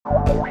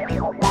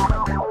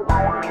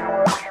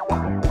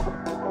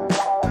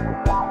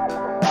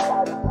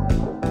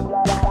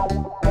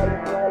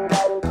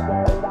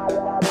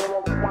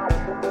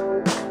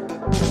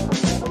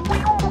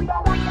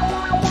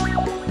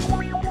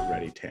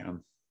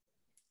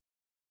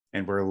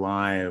And we're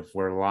live.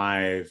 We're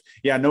live.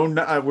 Yeah,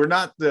 we're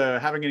not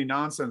having any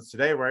nonsense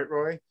today, right,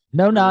 Roy?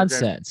 No We're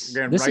nonsense.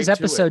 getting This right is to it.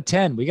 episode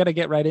 10. We got to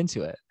get right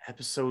into it.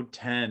 Episode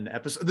 10.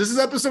 This is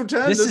episode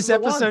 10. This is the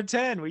one. episode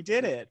 10. We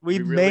did it. We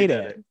really made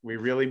did it. We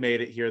really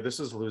made it here.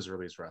 This is Loser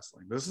Leaves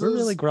Wrestling. We're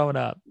really growing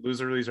up.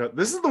 Loser Leaves Wrestling.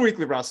 This is the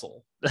Weekly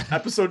Wrestle.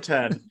 Episode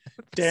 10.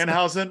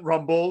 Danhausen,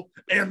 Rumble,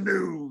 and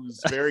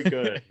news. Very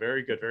good.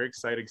 Very good. Very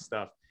exciting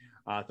stuff.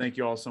 Thank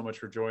you all so much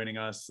for joining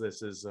us.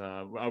 This is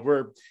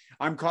Roy's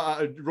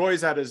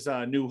at his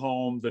new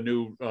home, the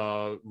new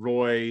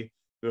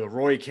the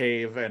Roy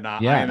Cave, and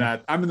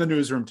I'm in the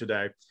newsroom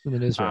today. In the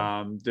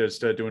newsroom,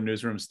 just doing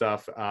newsroom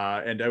stuff,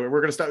 and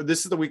we're gonna start.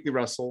 This is the Weekly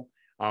Wrestle,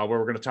 where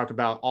we're gonna talk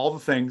about all the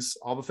things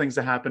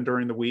that happened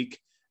during the week,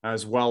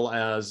 as well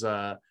as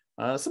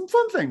some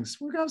fun things.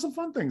 We're gonna have some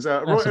fun things.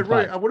 Roy,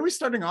 what are we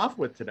starting off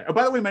with today? Oh,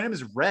 by the way, my name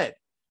is Red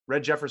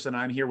Jefferson.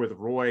 I'm here with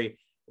Roy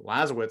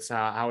Lazowitz.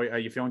 How are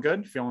you feeling?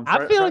 Good?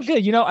 I'm feeling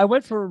good. You know, I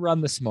went for a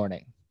run this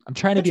morning. I'm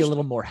trying to be a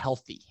little more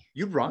healthy.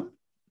 You run?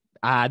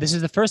 This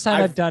is the first time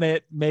I've done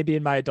it, maybe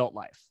in my adult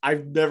life.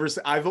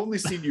 I've only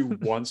seen you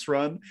once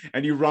run,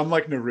 and you run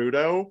like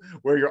Naruto,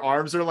 where your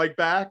arms are like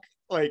back.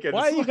 Like,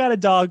 why you gotta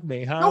dog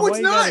me, huh? No, it's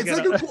not.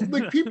 It's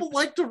like people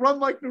like to run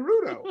like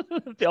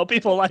Naruto.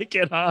 People like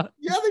it, huh?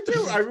 Yeah, they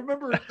do. I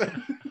remember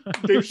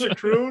Dave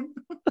Chacroon.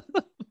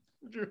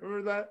 Do you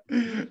remember that?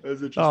 That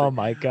was interesting. Oh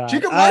my god.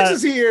 Chica Marks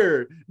is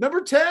here.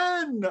 Number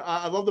 10.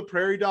 I love the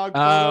prairie dog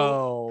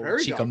photo. Oh,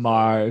 Chica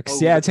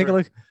Marks. Yeah, take a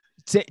look.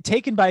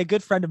 Taken by a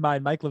good friend of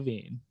mine, Mike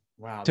Levine.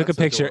 Wow. Took a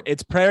picture. Adorable.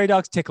 It's prairie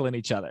dogs tickling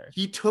each other.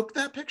 He took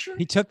that picture?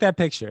 He took that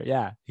picture.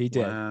 Yeah, he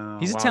did. Wow.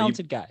 He's a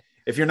talented guy.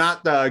 If you're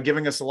not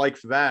giving us a like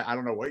for that, I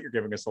don't know what you're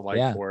giving us a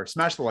like for.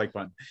 Smash the like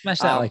button. Smash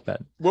that like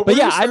button. But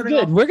yeah, I'm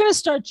good. We're going to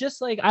start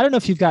just like, I don't know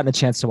if you've gotten a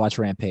chance to watch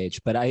Rampage,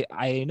 but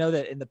I know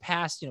that in the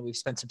past, we've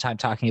spent some time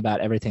talking about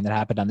everything that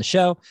happened on the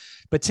show.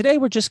 But today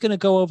we're just going to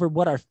go over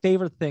what our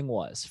favorite thing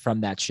was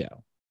from that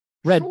show.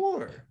 Red,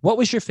 What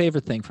was your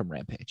favorite thing from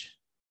Rampage?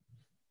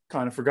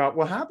 Kind of forgot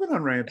what happened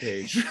on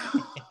Rampage.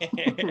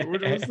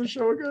 What was the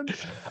show again?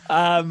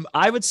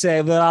 I would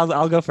say that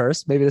I'll go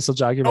first. Maybe this will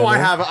jog your memory.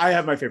 I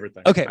have my favorite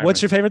thing. Okay,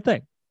 what's your favorite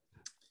thing?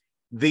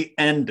 The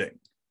ending.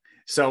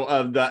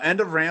 So the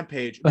end of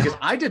Rampage, because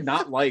I did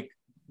not like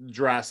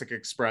Jurassic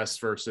Express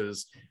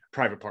versus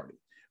Private Party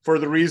for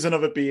the reason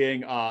of it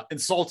being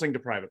insulting to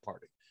Private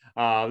Party.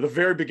 The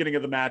very beginning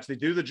of the match, they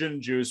do the gin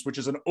and juice, which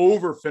is an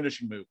over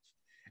finishing move.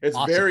 It's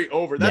awesome. Very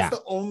over. That's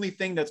the only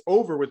thing that's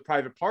over with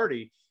Private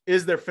Party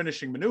is their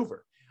finishing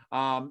maneuver.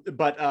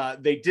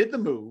 But they did the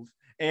move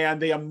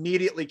and they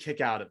immediately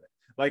kick out of it,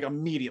 like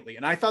immediately.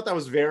 And I thought that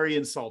was very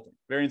insulting,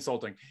 very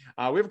insulting.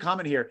 We have a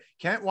comment here.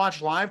 Can't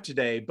watch live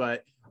today,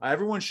 but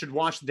everyone should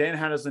watch the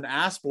Danhausen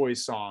Ass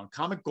Boys song,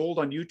 Comic Gold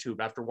on YouTube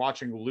after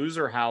watching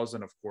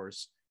Loserhausen, of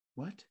course.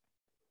 What?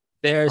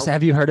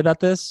 Have you heard about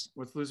this?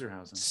 What's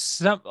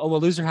Loserhausen?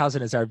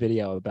 Loserhausen is our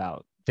video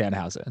about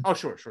Danhausen. Oh,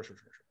 sure.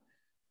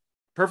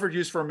 Perfect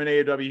use for him in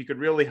AEW. He could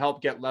really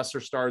help get lesser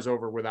stars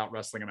over without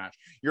wrestling a match.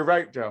 You're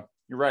right, Joe.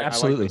 You're right.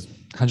 Absolutely.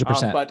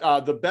 100%.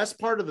 But the best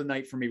part of the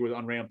night for me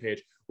on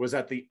Rampage was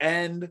at the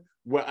end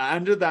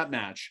of that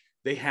match,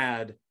 they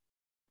had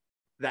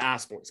the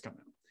Ass Boys come out.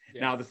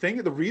 Yeah. Now,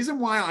 the reason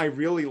why I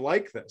really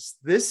like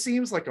this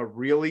seems like a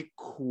really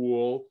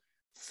cool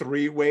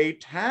 3-way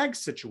tag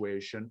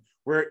situation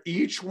where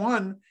each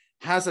one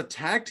has a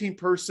tag team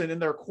person in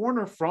their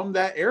corner from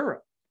that era.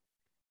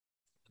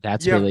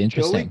 That's really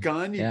interesting. Billy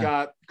Gunn, you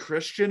got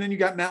Christian, and you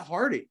got Matt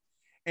Hardy.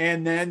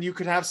 And then you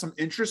could have some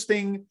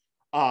interesting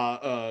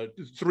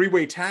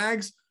 3-way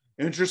tags,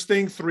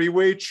 interesting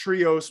 3-way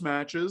trios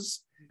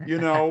matches,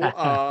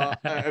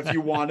 if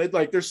you wanted.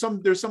 Like there's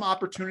some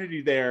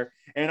opportunity there.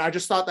 And I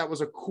just thought that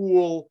was a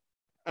cool,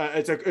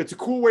 it's a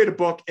cool way to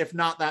book, if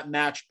not that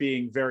match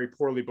being very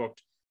poorly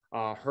booked,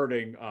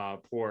 hurting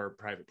poor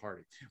Private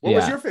Party. What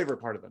was your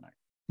favorite part of the night?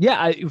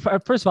 Yeah,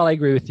 first of all, I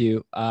agree with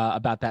you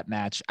about that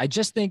match. I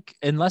just think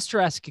unless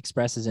Jurassic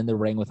Express is in the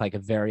ring with like a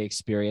very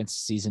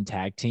experienced seasoned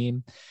tag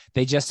team,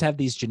 they just have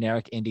these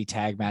generic indie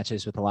tag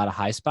matches with a lot of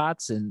high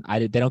spots, and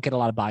they don't get a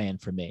lot of buy-in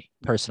from me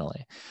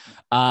personally.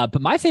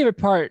 But my favorite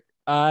part,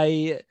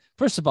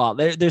 first of all,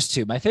 there's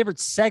two. My favorite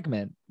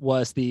segment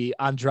was the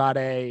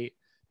Andrade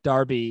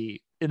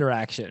Darby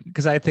interaction,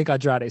 because I think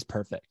Andrade is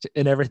perfect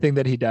in everything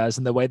that he does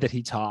and the way that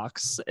he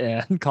talks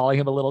and calling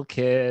him a little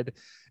kid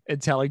and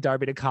telling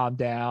Darby to calm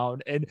down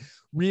and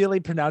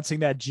really pronouncing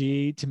that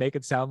G to make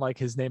it sound like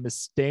his name is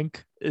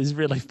Stink is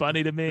really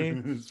funny to me.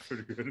 It's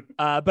pretty good.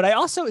 But I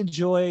also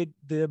enjoyed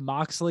the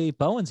Moxley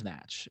Bowens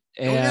match.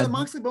 And the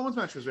Moxley Bowens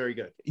match was very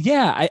good.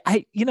 Yeah.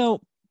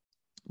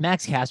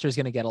 Max Caster is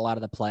going to get a lot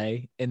of the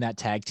play in that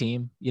tag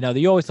team.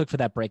 You always look for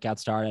that breakout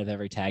star out of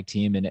every tag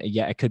team. And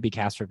it could be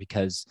Caster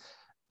because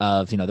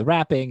of, the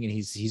rapping, and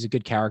he's a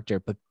good character,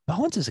 but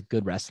Bowens is a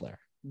good wrestler.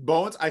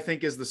 Bowens, I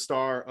think, is the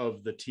star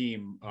of the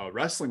team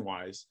wrestling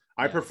wise.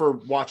 I prefer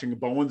watching a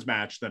Bowens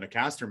match than a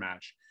Caster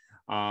match.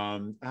 By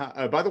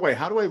the way,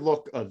 how do I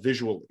look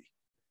visually?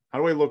 How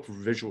do I look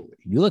visually?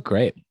 You look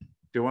great.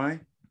 Do I?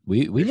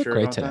 We look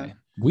great today.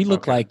 We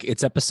look Okay. like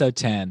it's episode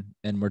 10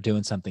 and we're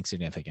doing something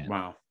significant.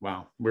 Wow.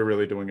 We're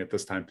really doing it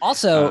this time.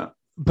 Also,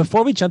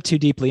 before we jump too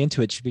deeply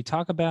into it, should we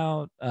talk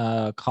about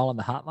calling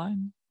the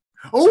hotline?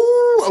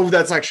 Oh,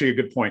 that's actually a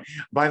good point.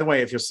 By the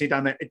way, if you'll see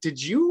down there,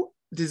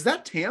 is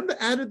that Tam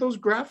that added those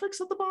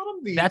graphics at the bottom?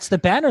 That's the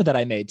banner that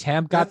I made.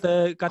 Tam got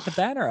the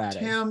banner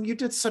added. Tam, you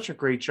did such a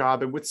great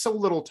job, and with so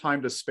little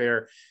time to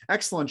spare,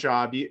 excellent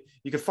job. You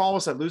can follow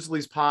us at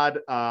Loosely's Pod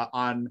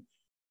on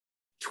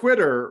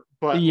Twitter,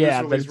 but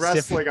Loosely's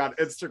Wrestling on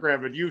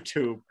Instagram and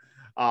YouTube.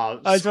 I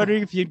was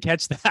wondering if you'd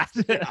catch that.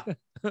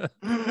 But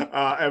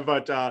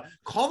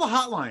call the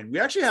hotline. We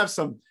actually have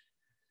some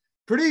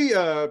pretty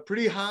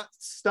hot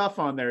stuff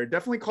on there.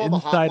 Definitely call the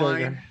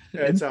hotline.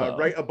 It's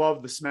right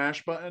above the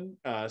smash button.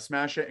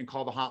 Smash it and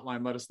call the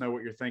hotline. Let us know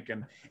what you're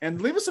thinking and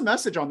leave us a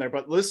message on there.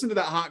 But listen to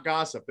that hot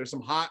gossip. There's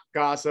some hot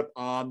gossip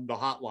on the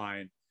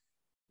hotline.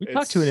 We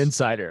talked to an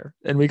insider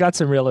and we got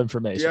some real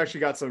information. We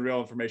actually got some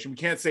real information. We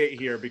can't say it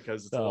here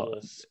because it's a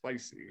little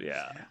spicy.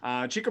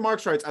 Yeah. Chica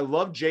Marks writes, I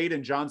love Jade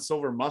and John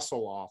Silver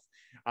muscle off.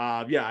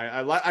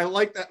 I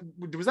like that.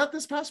 Was that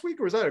this past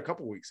week or was that a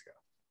couple weeks ago?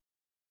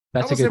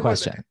 That's a good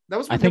question. That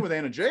was with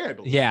Anna Jay, I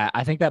believe. Yeah,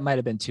 I think that might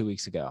have been 2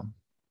 weeks ago.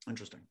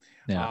 Interesting.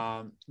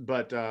 Yeah.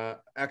 But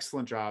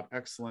excellent job.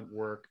 Excellent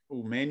work.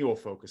 Oh, manual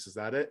focus. Is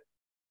that it?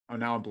 Oh,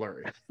 now I'm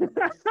blurry.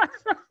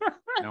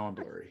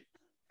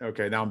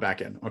 Okay, now I'm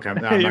back in. Okay,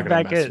 now I'm not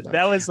going to mess with that.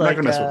 That was like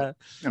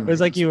it was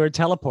like you were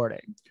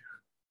teleporting.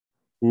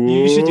 Ooh.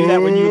 You should do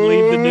that when you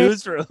leave the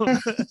newsroom.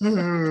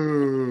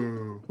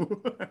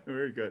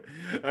 Very good.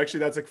 Actually,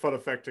 that's a fun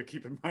effect to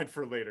keep in mind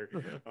for later.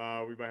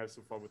 We might have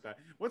some fun with that.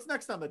 What's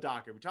next on the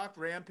docket? We talked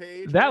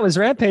Rampage. That was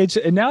Rampage,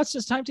 and now it's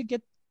just time to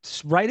get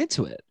right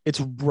into it.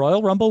 It's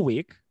Royal Rumble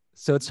week,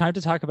 so it's time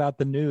to talk about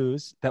the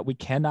news that we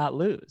cannot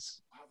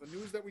lose. Wow, the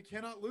news that we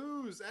cannot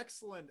lose.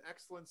 Excellent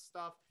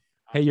stuff.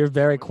 Hey, you're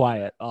very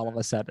quiet all of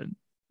a sudden.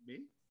 Me?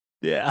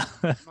 Yeah.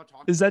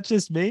 Is that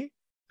just me?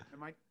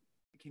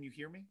 Can you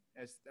hear me?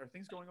 Are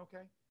things going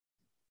okay?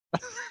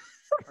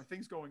 Are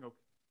things going okay?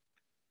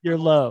 You're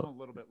low. I'm a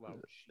little bit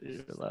low.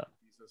 You're low.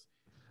 Jesus.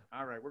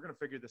 All right, we're going to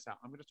figure this out.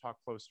 I'm going to talk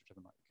closer to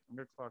the mic.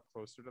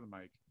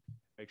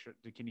 Make sure.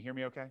 Can you hear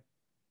me okay?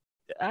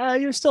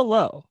 You're still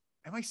low.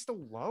 Am I still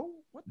low?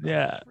 What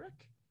the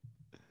frick?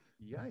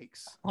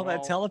 Yikes. All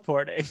that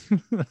teleporting.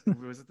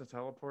 Was it the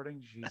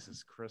teleporting?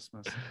 Jesus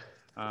Christmas.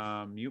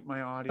 Mute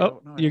my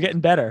audio. Oh, you're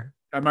getting better.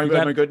 Am I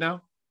good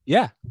now?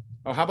 Yeah.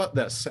 Oh, how about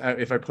this?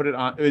 If I put it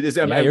on,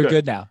 you're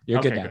good now.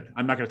 You're good now. Good.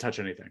 I'm not going to touch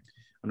anything.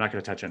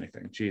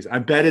 Jeez, I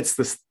bet it's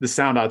the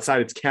sound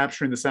outside. It's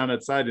capturing the sound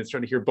outside. It's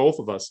trying to hear both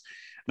of us.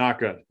 Not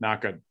good.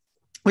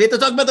 We have to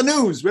talk about the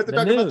news. We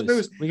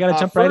got to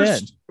jump right in.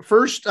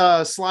 First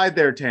slide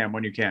there, Tam,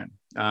 when you can.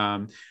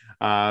 By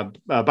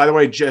the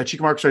way,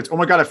 Chica Marks writes, oh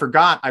my God, I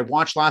forgot. I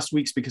watched last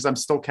week's because I'm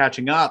still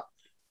catching up.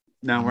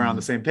 Now we're on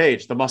the same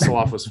page. The muscle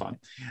off was fun.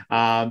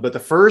 But the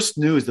first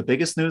news, the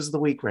biggest news of the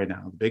week right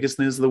now,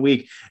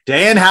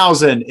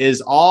 Danhausen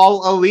is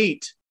all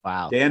elite.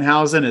 Wow.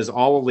 Danhausen is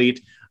all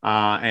elite.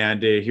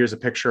 And here's a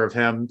picture of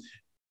him.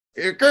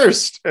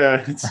 Cursed.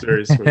 It's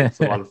very sweet.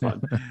 It's a lot of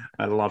fun.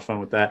 I had a lot of fun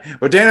with that.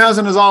 But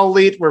Danhausen is all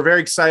elite. We're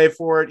very excited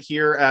for it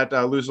here at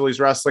Loosely's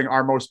Wrestling,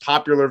 our most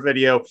popular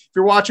video. If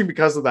you're watching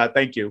because of that,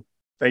 thank you.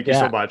 Thank you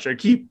so much.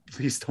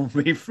 Please don't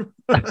leave.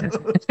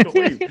 Don't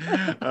leave.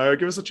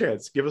 Give us a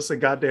chance. Give us a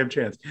goddamn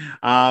chance.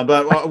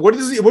 But what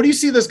do you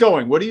see this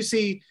going? What do you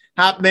see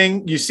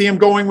happening? You see him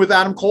going with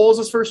Adam Cole as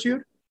his first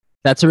feud?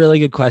 That's a really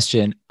good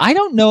question. I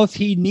don't know if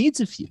he needs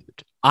a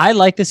feud. I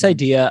like this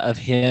idea of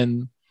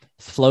him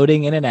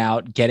floating in and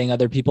out, getting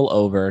other people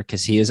over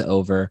because he is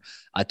over.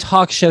 A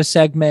talk show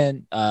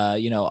segment.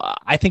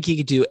 I think he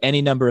could do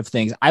any number of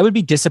things. I would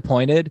be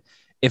disappointed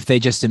if they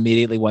just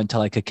immediately went to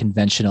like a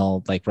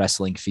conventional like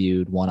wrestling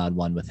feud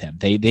one-on-one with him.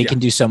 They can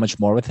do so much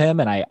more with him.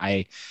 And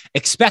I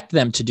expect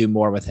them to do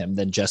more with him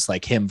than just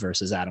like him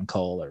versus Adam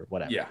Cole or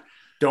whatever. Yeah.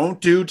 Don't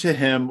do to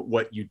him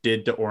what you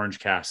did to Orange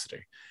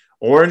Cassidy.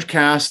 Orange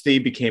Cassidy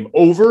became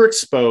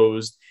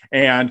overexposed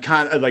and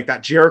kind of like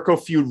that Jericho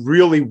feud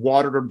really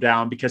watered him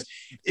down because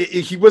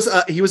he was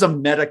a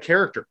meta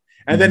character.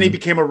 And then he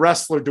became a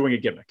wrestler doing a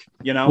gimmick,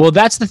 Well,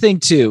 that's the thing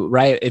too,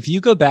 right? If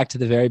you go back to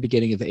the very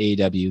beginning of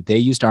AEW, they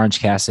used Orange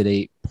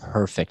Cassidy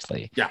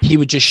perfectly. Yeah. He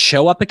would just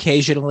show up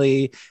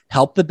occasionally,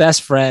 help the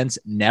best friends,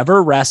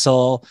 never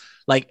wrestle.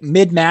 Like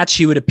mid-match,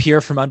 he would appear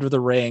from under the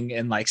ring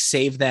and like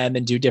save them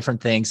and do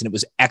different things. And it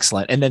was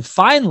excellent. And then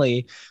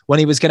finally, when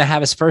he was going to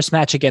have his first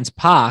match against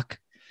Pac,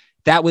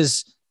 that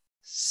was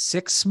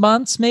 6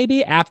 months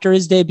maybe after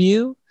his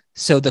debut.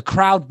 So the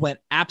crowd went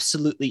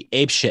absolutely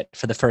apeshit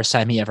for the first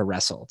time he ever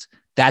wrestled.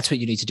 That's what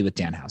you need to do with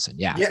Danhausen.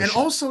 Yeah. Yeah. And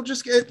also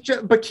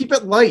but keep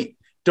it light.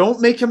 Don't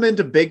make him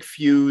into big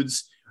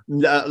feuds.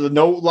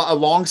 No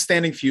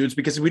long-standing feuds,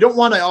 because we don't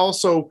want to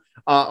also,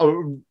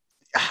 I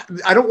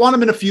don't want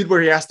him in a feud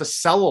where he has to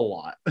sell a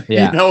lot.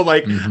 Yeah. I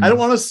don't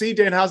want to see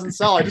Danhausen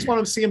sell. I just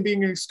want to see him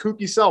being his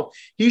kooky self.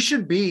 He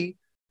should be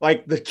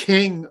like the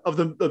king of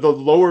the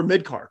lower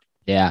mid card.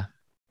 Yeah.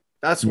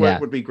 That's what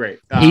would be great.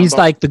 He's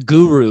like the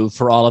guru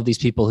for all of these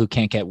people who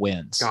can't get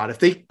wins. God, if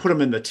they put him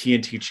in the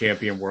TNT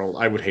champion world,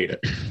 I would hate it.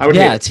 I would.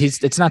 Yeah,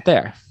 it's not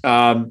there.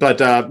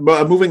 But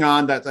moving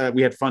on, that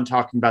we had fun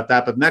talking about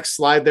that. But next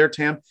slide there,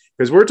 Tam,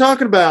 because we're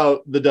talking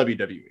about the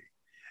WWE,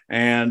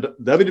 and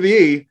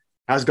WWE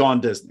has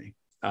gone Disney.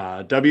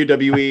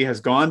 WWE has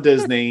gone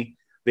Disney.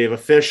 They've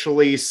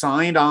officially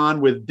signed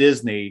on with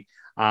Disney.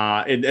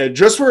 And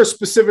just for a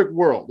specific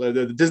world,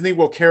 the Disney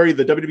will carry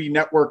the WWE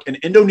network in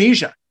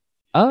Indonesia.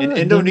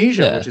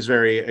 Indonesia, which is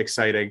very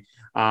exciting.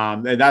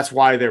 And that's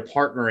why they're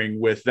partnering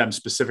with them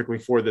specifically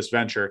for this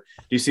venture.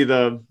 Do you see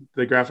the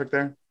graphic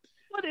there?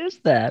 What is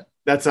that?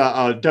 That's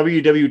a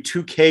WWE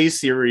 2K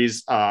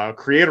series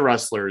creator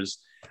wrestlers.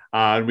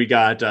 We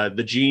got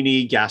the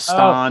Genie,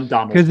 Gaston,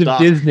 Donald because Duck.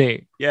 Of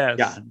Disney. Yes.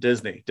 Yeah,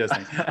 Disney.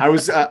 I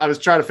was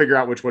trying to figure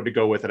out which one to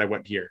go with, and I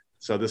went here.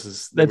 So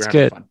that's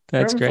good. Fun.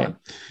 That's great.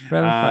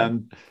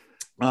 Fun.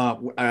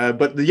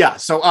 But yeah,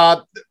 so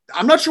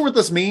I'm not sure what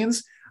this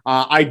means.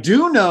 I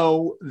do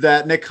know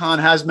that Nick Khan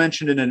has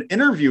mentioned in an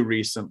interview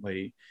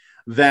recently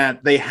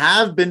that they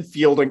have been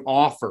fielding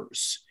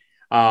offers.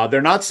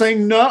 They're not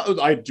saying no.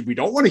 We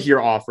don't want to hear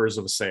offers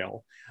of a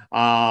sale.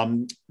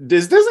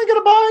 Is Disney going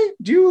to buy?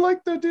 Do you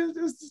like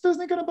is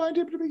Disney going to buy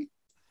WWE?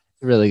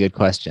 Really good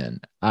question.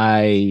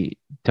 I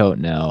don't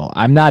know.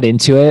 I'm not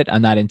into it.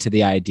 I'm not into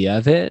the idea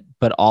of it,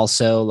 but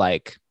also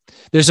like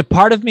there's a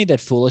part of me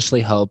that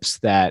foolishly hopes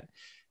that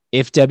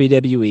if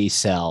WWE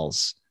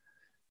sells,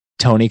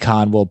 Tony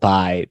Khan will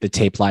buy the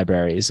tape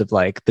libraries of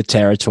like the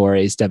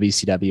territories,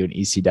 WCW and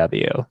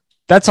ECW.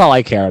 That's all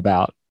I care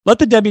about. Let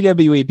the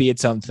WWE be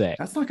its own thing.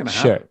 That's not going to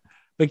happen. Sure.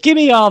 But give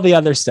me all the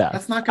other stuff.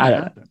 That's not going to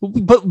happen.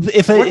 But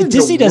if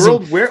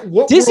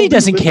Disney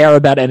doesn't care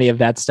about any of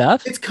that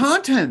stuff. It's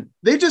content.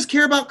 They just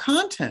care about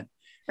content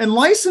and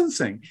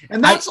licensing.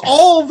 And that's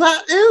all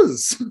that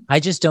is.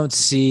 I just don't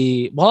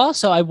see. Well,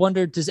 also, I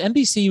wonder, does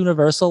NBC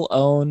Universal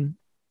own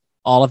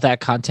all of that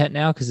content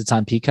now because it's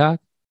on Peacock?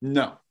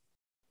 No.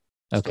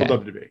 Okay. Still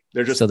WWE.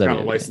 They're just kind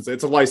of licensing.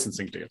 It's a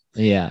licensing deal.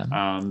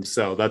 Yeah.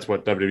 So that's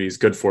what WWE is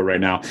good for right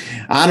now.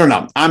 I don't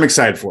know. I'm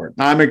excited for it.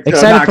 I'm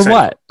excited for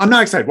what? I'm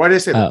not excited. Why did I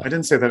say that? I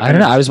didn't say that. I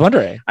don't know. I was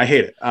wondering. I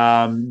hate it.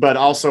 But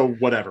also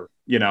whatever.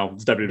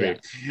 It's WWE.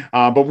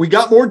 Yeah. But we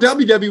got more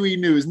WWE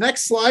news.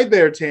 Next slide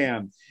there,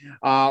 Tam.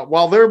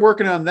 While they're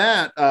working on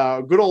that,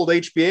 good old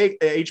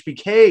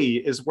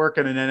HBK is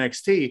working in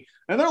NXT,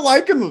 and they're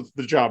liking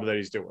the job that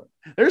he's doing.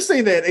 They're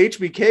saying that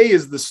HBK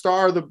is the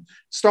star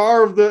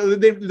of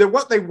they're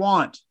what they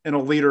want in a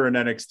leader in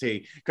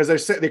NXT,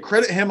 because they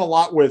credit him a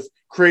lot with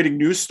creating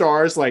new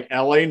stars like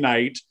LA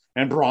Knight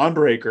and Braun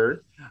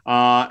Breaker,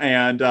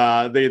 and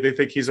they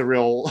think he's a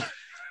real.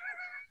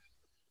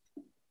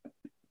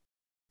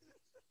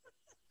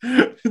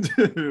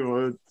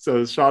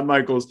 So Shawn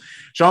Michaels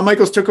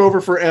took over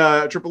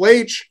for Triple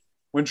H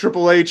when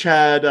Triple H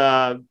had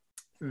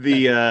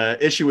the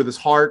issue with his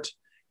heart.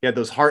 He had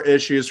those heart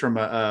issues from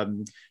a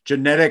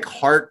genetic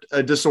heart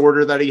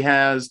disorder that he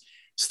has.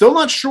 Still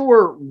not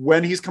sure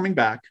when he's coming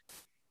back.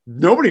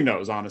 Nobody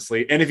knows,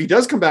 honestly. And if he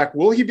does come back,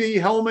 will he be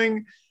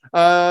helming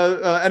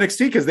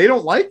NXT? Because they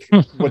don't like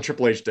what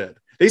Triple H did.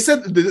 They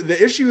said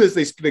the issue is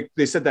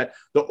they said that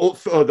the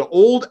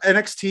old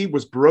NXT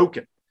was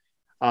broken.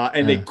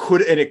 And it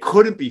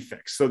couldn't be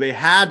fixed. So they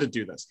had to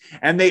do this.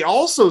 And they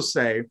also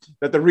say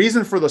that the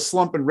reason for the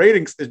slump in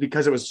ratings is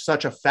because it was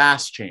such a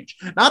fast change,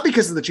 not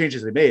because of the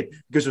changes they made,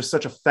 because it was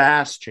such a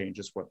fast change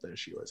is what the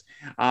issue is.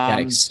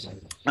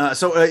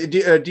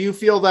 Do you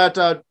feel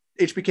that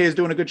HBK is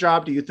doing a good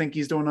job? Do you think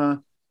he's doing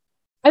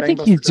I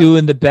think he's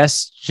doing the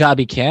best job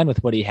he can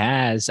with what he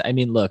has. I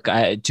mean, look,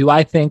 I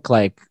think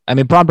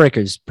Braun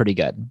Breaker's pretty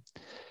good,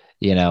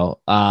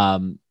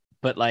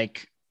 but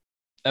like,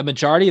 a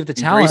majority of the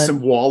talent. Grayson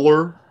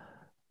Waller.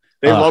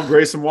 They love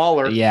Grayson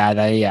Waller.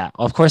 Yeah.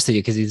 Of course they do,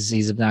 because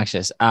he's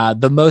obnoxious.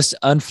 The most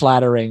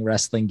unflattering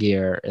wrestling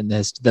gear in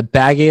the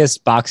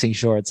baggiest boxing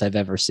shorts I've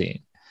ever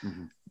seen.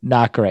 Mm-hmm.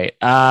 Not great.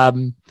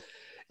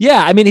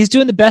 He's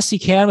doing the best he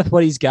can with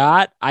what he's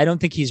got. I don't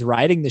think he's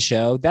riding the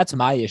show. That's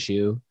my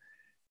issue.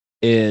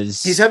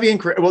 He's heavy in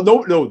the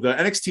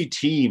NXT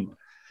team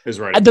is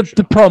right. The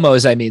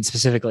promos,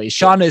 specifically.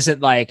 Sean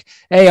isn't like,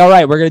 hey, all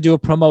right, we're going to do a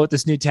promo with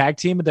this new tag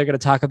team, and they're going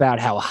to talk about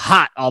how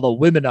hot all the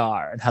women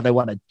are and how they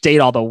want to date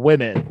all the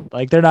women.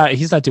 Like,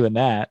 he's not doing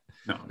that.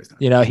 No, he's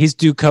not.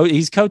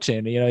 He's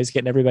coaching, he's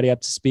getting everybody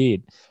up to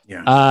speed.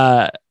 Yeah.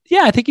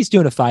 I think he's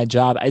doing a fine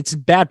job. It's a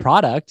bad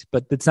product,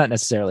 but it's not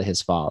necessarily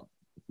his fault.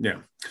 Yeah.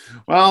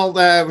 Well,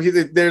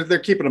 they're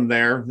keeping him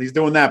there. He's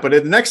doing that. But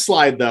in the next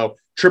slide, though,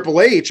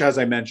 Triple H, as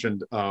I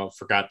mentioned, I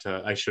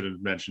should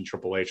have mentioned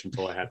Triple H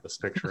until I had this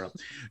picture up.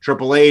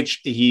 Triple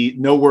H,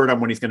 no word on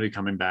when he's going to be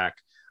coming back.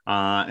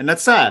 And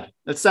that's sad.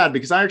 That's sad,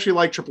 because I actually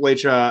like Triple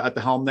H at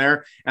the helm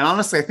there. And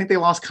honestly, I think they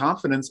lost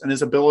confidence in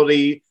his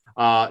ability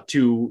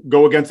to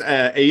go against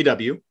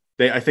AEW.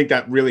 I think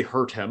that really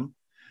hurt him.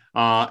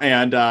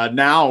 And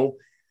now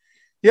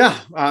Yeah,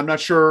 I'm not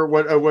sure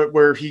what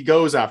where he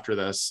goes after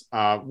this.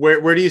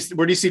 Where do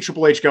you see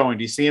Triple H going?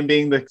 Do you see him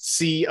being the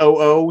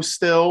COO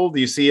still? Do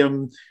you see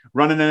him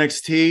running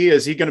NXT?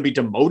 Is he going to be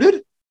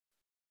demoted?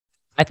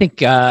 I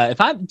think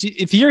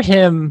if you're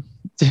him,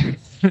 do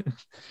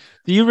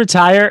you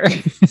retire?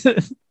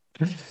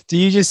 Do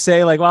you just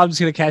say like, well, I'm just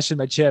going to cash in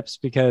my chips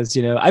because,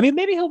 I mean,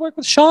 maybe he'll work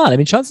with Sean. I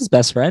mean, Sean's his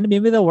best friend.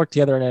 Maybe they'll work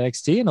together in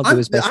NXT and he'll do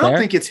his best I don't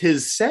think it's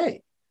his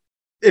say.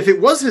 If it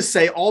was his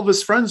say, all of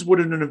his friends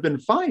wouldn't have been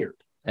fired.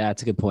 Yeah,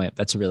 that's a good point.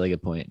 That's a really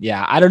good point.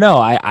 Yeah, I don't know.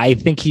 I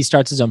think he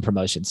starts his own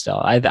promotion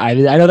still. I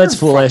know that's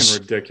foolish.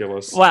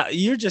 Ridiculous. Wow,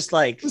 you're just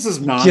like, this is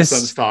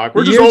nonsense talk.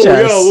 We're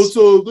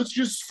let's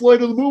just fly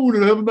to the moon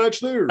and have a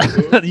match there.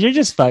 You're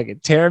just fucking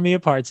tearing me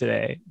apart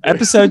today.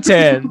 Episode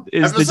 10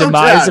 is the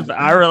demise of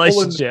our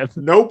relationship.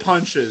 No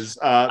punches.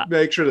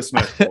 Make sure to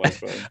smash the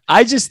like button.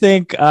 I just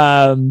think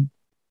I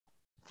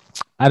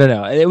don't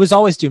know. It was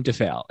always doomed to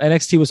fail.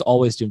 NXT was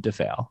always doomed to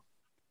fail.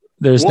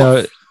 There's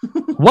no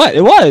what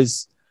it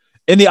was.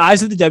 In the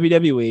eyes of the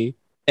WWE,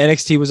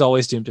 NXT was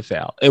always doomed to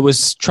fail. It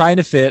was trying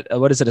to fit,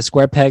 a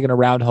square peg in a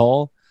round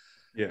hole.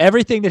 Yeah.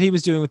 Everything that he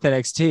was doing with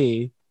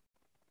NXT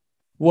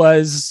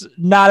was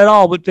not at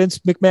all what Vince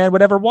McMahon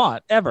would ever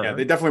want, ever. Yeah,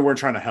 they definitely weren't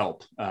trying to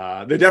help.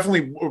 They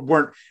definitely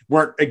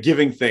weren't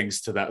giving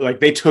things to that. Like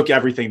they took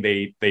everything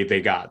they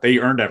got. They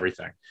earned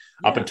everything.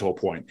 Up until a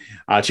point.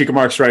 Chica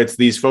Marks writes,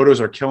 these photos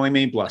are killing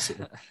me. Bless you.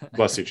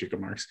 Bless you, Chica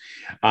Marks.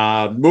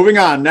 Moving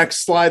on.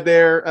 Next slide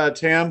there,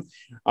 Tam.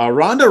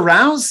 Ronda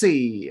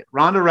Rousey.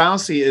 Ronda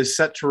Rousey is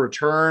set to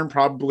return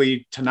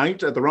probably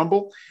tonight at the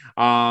Rumble.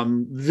 By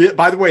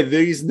the way,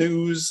 these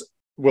news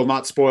will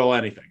not spoil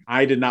anything.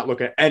 I did not look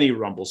at any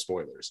Rumble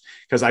spoilers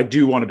because I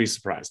do want to be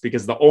surprised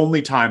because the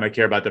only time I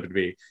care about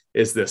WWE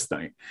is this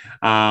thing.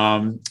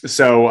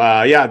 There's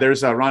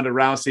Ronda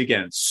Rousey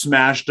again,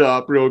 smashed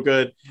up real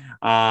good.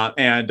 So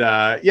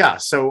are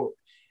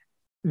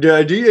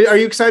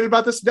you excited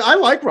about this? I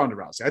like Ronda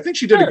Rousey. I think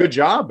she did a good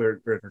job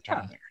during her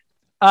time there.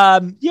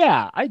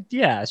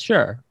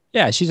 Sure.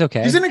 Yeah, she's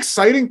okay. She's an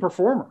exciting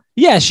performer.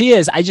 Yeah, she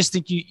is. I just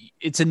think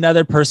it's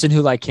another person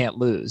who like can't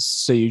lose.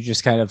 So you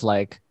just kind of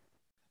like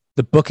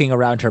the booking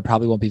around her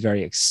probably won't be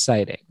very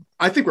exciting.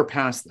 I think we're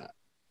past that.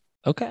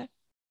 Okay.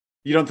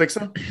 You don't think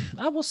so?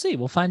 We'll see.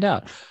 We'll find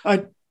out.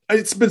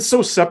 It's been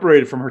so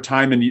separated from her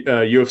time in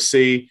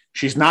UFC.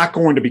 She's not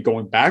going to be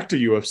going back to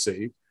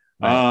UFC.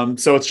 Right.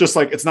 So it's just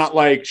like, it's not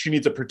like she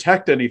needs to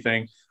protect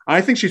anything.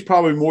 I think she's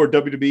probably more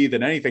WWE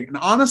than anything. And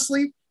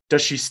honestly,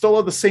 does she still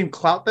have the same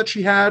clout that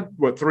she had,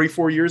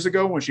 3-4 years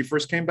ago when she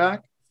first came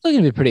back? It's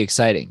going to be pretty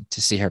exciting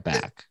to see her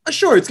back.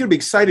 Sure, it's going to be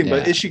exciting,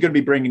 but is she going to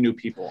be bringing new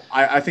people?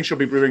 I think she'll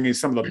be bringing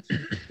some of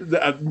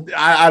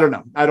I don't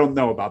know. I don't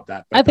know about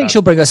that. I think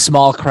she'll bring a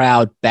small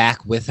crowd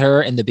back with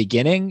her in the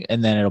beginning,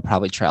 and then it'll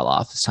probably trail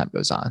off as time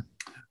goes on.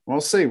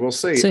 We'll see.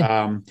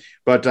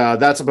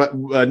 That's about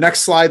next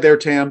slide there,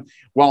 Tam.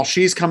 While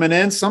she's coming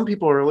in, some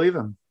people are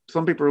leaving.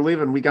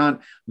 We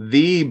got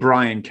the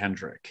Brian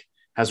Kendrick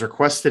has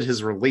requested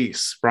his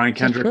release. Brian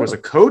Kendrick was a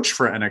coach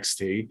for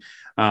NXT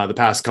the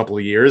past couple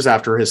of years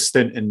after his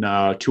stint in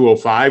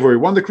 205, where he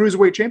won the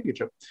Cruiserweight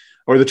Championship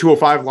or the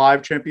 205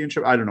 Live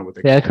Championship. I don't know what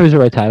they call it.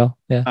 Cruiserweight title.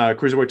 Yeah.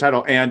 Cruiserweight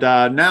title. And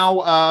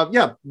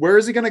now, where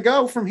is he going to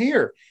go from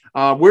here?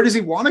 Where does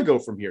he want to go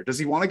from here? Does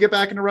he want to get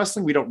back into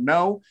wrestling? We don't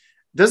know.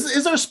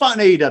 Is there a spot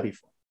in AEW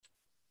for him?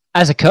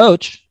 As a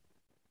coach?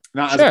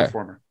 Not as a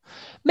performer.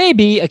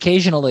 Maybe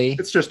occasionally.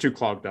 It's just too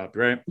clogged up,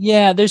 right?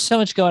 Yeah, there's so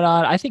much going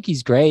on. I think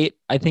he's great.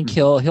 I think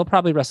he'll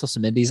probably wrestle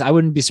some indies. I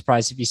wouldn't be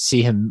surprised if you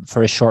see him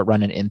for a short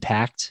run in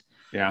Impact.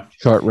 Yeah.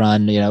 Short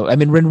run, I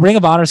mean, when Ring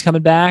of Honor's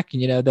coming back,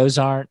 those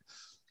aren't,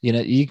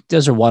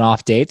 those are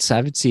one-off dates.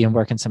 I would see him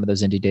working some of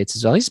those indie dates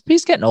as well.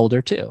 He's getting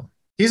older too.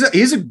 He's a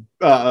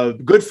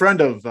good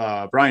friend of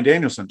Bryan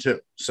Danielson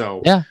too.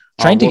 So yeah,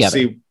 trained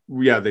together.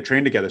 They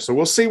trained together. So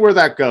we'll see where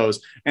that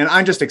goes. And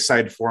I'm just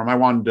excited for him. I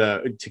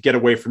wanted to get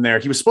away from there.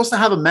 He was supposed to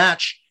have a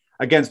match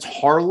against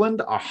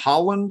Holland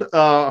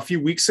a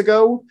few weeks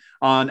ago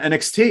on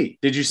NXT.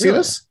 Did you see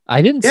this?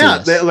 I didn't see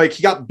this. Yeah,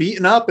 he got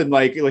beaten up and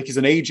like he's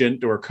an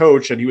agent or a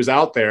coach and he was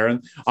out there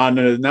and on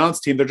an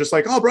announced team, they're just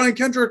like, oh, Brian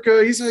Kendrick,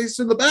 he's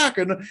in the back.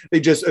 And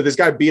this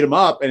guy beat him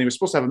up and he was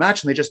supposed to have a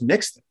match and they just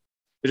nixed it.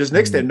 They just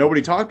nixed it.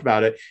 Nobody talked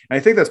about it. And I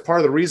think that's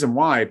part of the reason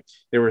why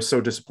they were so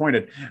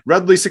disappointed.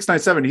 Redley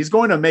 697, he's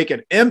going to make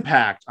an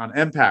impact on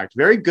Impact.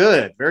 Very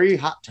good. Very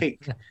hot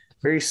take.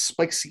 Very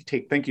spicy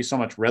take. Thank you so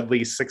much,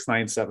 Redley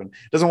 697.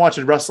 Doesn't watch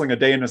wrestling a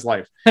day in his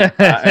life.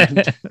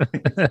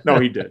 No,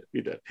 he did.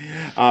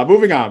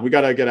 Moving on. We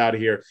got to get out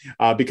of here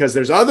because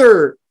there's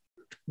other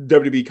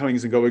WWE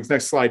comings and goings.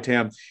 Next slide,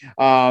 Tam.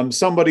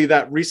 Somebody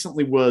that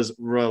recently was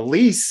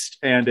released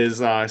and is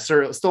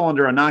still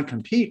under a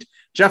non-compete,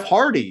 Jeff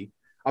Hardy.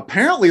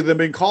 Apparently, there have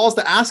been calls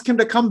to ask him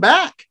to come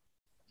back.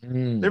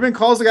 There have been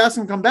calls to ask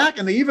him to come back,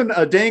 and they even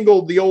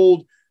dangled the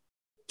old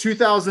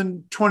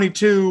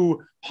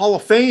 2022 Hall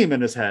of Fame in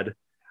his head.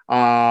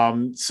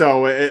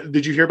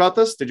 Did you hear about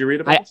this? Did you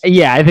read about this?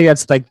 Yeah, I think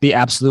that's like the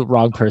absolute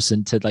wrong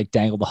person to like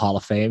dangle the Hall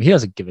of Fame. He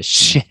doesn't give a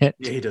shit.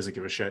 Yeah, he doesn't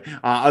give a shit.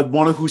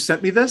 One who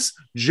sent me this,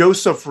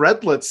 Joseph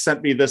Redlitz,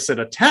 sent me this in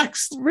a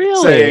text,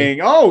 Really? saying,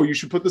 "Oh, you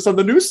should put this on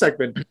the news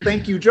segment."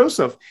 Thank you,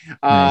 Joseph.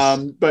 Nice.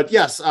 But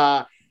yes,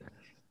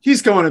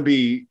 he's going to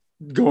be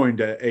going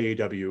to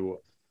AEW.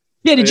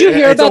 Yeah, did you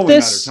hear It's about only a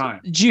this? matter of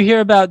time. Did you hear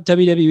about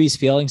WWE's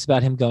feelings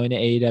about him going to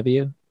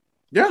AEW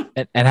Yeah,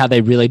 and how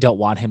they really don't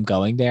want him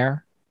going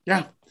there?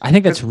 yeah, I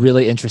think that's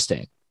really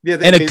interesting. yeah.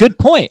 And a good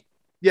point.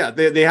 Yeah,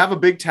 they have a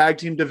big tag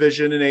team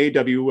division in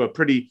AEW, a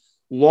pretty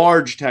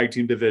large tag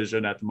team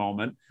division at the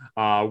moment.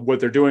 What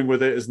they're doing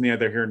with it is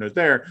neither here nor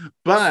there,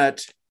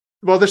 but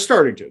well, they're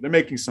starting to. They're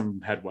making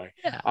some headway.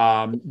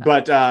 Yeah.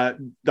 But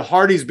the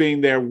Hardys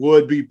being there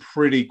would be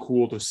pretty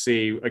cool to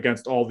see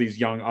against all these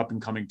young up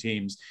and coming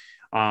teams.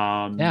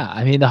 Yeah,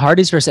 I mean, the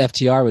Hardys versus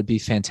FTR would be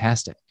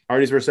fantastic.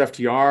 Hardys versus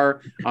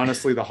FTR.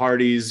 Honestly, the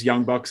Hardys,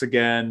 Young Bucks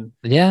again.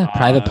 Yeah,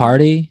 Private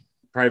Party.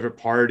 Private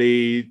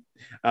Party.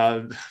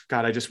 God,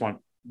 I just want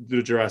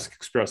the Jurassic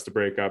Express to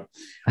break up.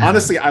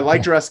 Honestly, I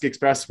like Jurassic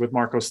Express with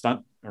Marco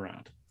Stunt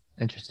around.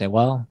 Interesting.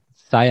 Well,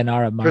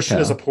 sayonara, Marco. Christian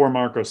is a poor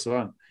Marco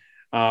Stunt.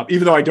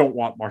 Even though I don't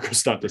want Marco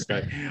Stunt to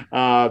stay.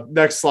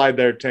 Next slide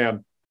there,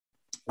 Tam.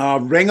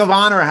 Ring of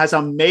Honor has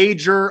a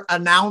major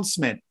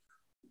announcement.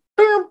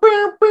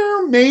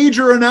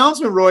 Major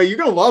announcement, Roy. You're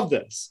going to love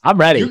this. I'm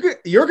ready.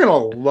 You're going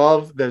to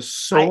love this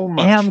so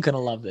much. I am going to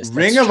love this.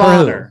 Ring of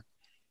Honor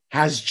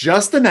has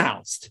just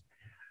announced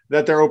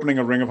that they're opening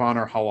a Ring of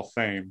Honor Hall of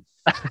Fame.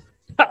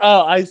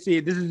 Oh, I see.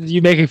 This is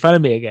you making fun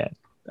of me again.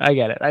 I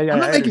get it. I'm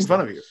not making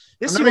fun of you.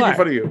 Yes, I'm not making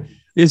fun of you.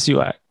 Yes,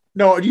 you are.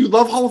 No, you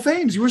love Hall of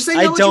Fames. You were saying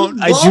I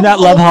don't. I do not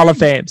love Hall of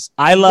Fames.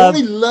 I love.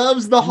 He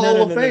loves the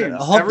Hall of Fames.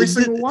 Every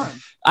single one.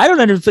 I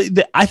don't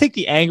understand. I think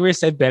the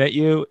angriest I've been at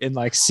you in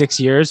like 6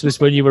 years was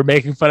when you were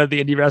making fun of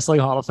the Indie Wrestling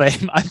Hall of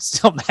Fame. I'm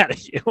still mad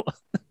at you.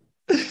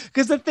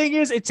 Because the thing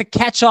is, it's a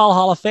catch-all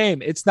Hall of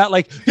Fame. It's not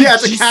like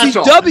it's a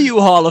catch-all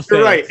GCW Hall of Fame.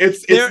 You're right.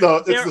 It's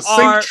the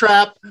sink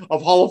trap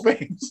of Hall of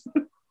Fames.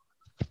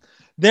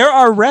 There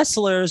are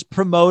wrestlers,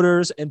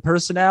 promoters, and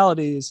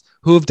personalities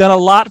who have done a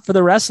lot for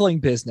the wrestling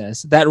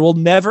business that will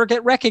never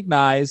get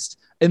recognized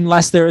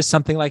unless there is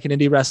something like an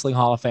Indie Wrestling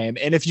Hall of Fame.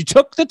 And if you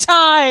took the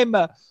time,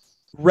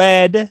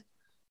 Red,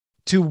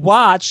 to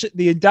watch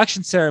the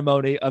induction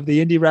ceremony of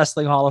the Indie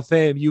Wrestling Hall of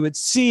Fame, you would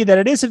see that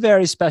it is a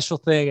very special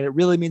thing, and it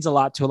really means a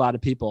lot to a lot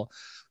of people.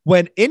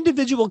 When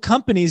individual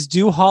companies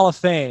do Hall of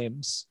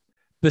Fames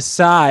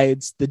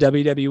besides the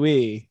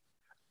WWE,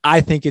 I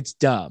think it's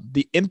dumb.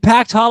 The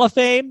Impact Hall of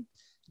Fame,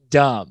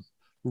 dumb.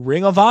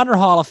 Ring of Honor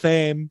Hall of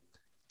Fame,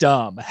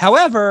 dumb.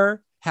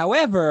 However,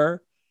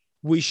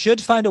 we should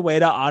find a way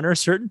to honor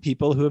certain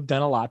people who have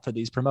done a lot for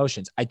these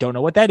promotions. I don't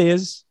know what that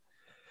is.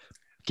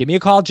 Give me a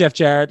call, Jeff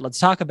Jarrett. Let's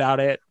talk about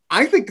it.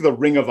 I think the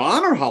Ring of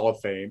Honor Hall of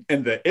Fame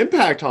and the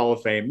Impact Hall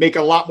of Fame make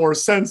a lot more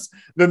sense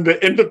than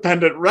the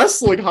Independent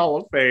Wrestling Hall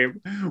of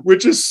Fame,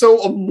 which is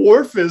so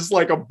amorphous,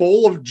 like a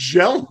bowl of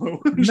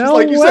Jell-O. No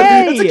like you way.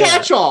 said, it's a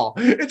catch-all.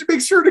 It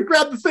makes sure to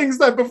grab the things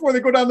that before they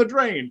go down the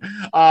drain.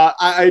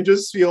 I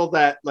just feel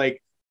that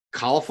like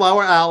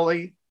Cauliflower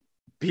Alley,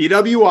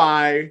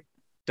 PWI,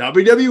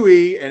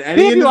 WWE, and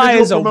any PWI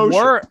individual is promotion.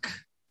 a work.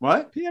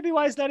 What?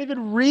 PWI is not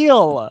even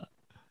real.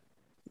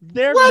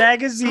 Their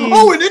magazine.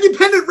 Oh, and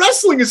independent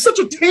wrestling is such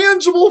a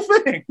tangible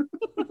thing.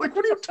 Like,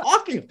 what are you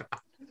talking about?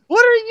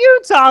 What are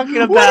you talking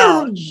about? What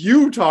are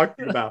you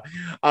talking about?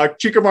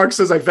 Chica Mark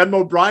says I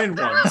Venmoed Brian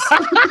once.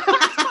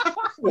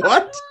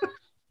 What?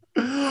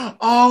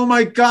 Oh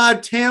my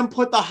God! Tam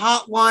put the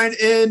hotline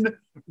in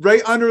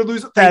right under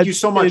loser. Thank you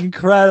so much.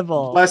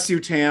 Incredible. Bless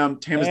you, Tam.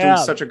 Tam is doing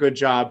such a good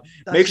job.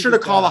 Make sure to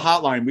call the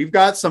hotline. We've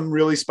got some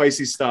really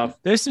spicy stuff.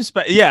 There's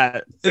some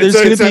there's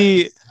going to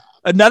be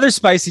another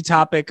spicy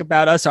topic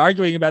about us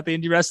arguing about the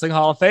Indie Wrestling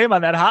Hall of Fame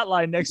on that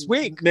hotline next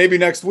week. Maybe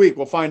next week.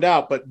 We'll find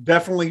out, but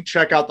definitely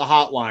check out the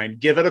hotline.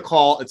 Give it a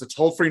call. It's a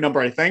toll-free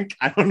number, I think.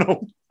 I don't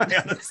know. I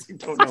honestly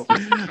don't know.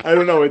 I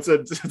don't know. It's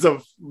a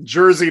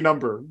Jersey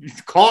number.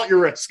 Call at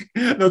your risk.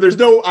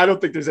 No, I don't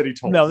think there's any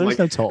toll. No, there's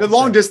no toll. The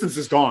long distance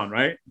is gone,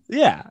 right?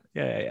 Yeah.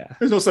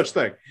 There's no such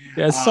thing.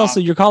 Yeah, it's also,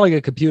 you're calling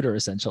a computer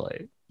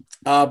essentially.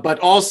 But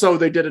also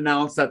they did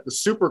announce that the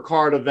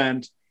Supercard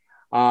event,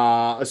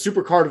 a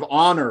Supercard of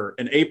Honor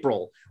in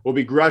April will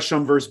be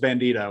Gresham versus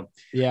Bandito.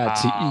 Yeah,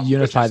 to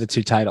unify the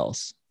two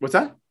titles. What's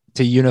that?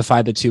 To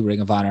unify the two Ring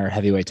of Honor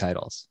heavyweight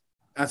titles.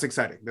 That's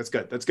exciting. That's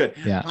good.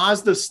 Yeah.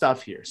 Positive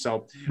stuff here.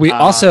 So we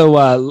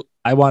also,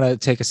 I want to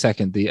take a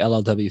second. The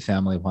LLW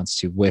family wants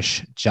to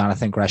wish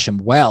Jonathan Gresham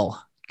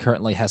well.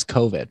 Currently has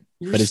COVID,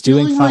 but is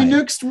doing fine. My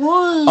next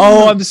one.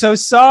 Oh, I'm so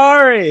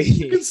sorry.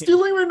 You're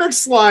stealing my next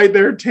slide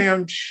there,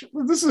 Tam.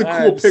 This is a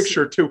cool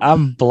picture too.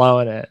 I'm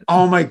blowing it.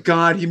 Oh my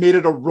God, he made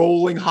it a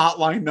rolling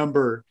hotline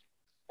number.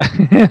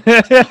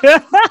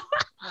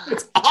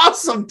 It's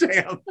awesome,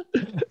 Tam.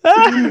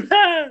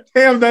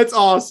 Tam, that's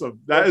awesome.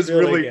 That's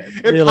really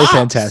really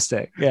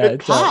fantastic. Yeah,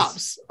 it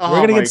pops.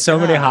 We're gonna get so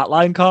many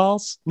hotline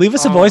calls. Leave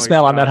us a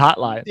voicemail on that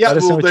hotline. Yeah,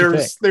 well,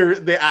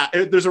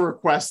 there's a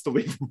request to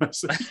leave a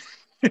message.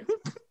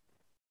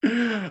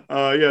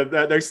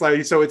 That next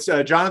slide. So it's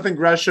Jonathan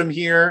Gresham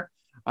here.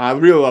 I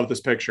really love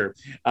this picture.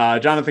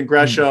 Jonathan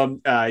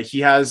Gresham. He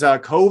has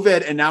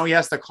COVID, and now he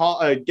has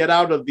to get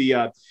out of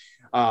the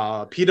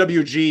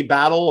PWG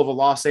Battle of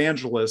Los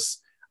Angeles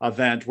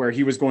event where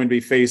he was going to be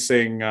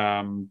facing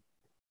I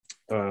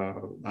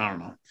don't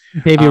know,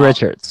 Davey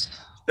Richards.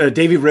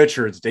 Davey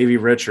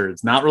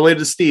Richards, not related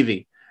to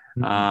Stevie.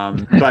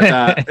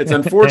 But it's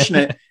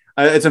unfortunate.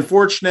 It's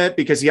unfortunate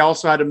because he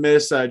also had to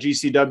miss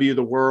GCW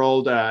The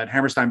World at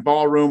Hammerstein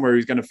Ballroom, where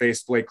he's going to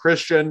face Blake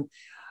Christian.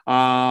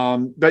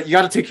 But you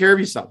got to take care of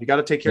yourself. You got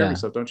to take care of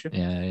yourself, don't you?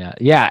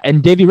 Yeah.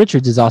 And Davey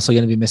Richards is also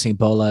going to be missing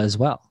Bola as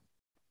well.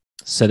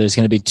 So there's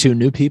going to be 2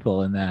 new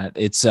people in that.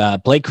 It's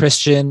Blake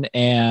Christian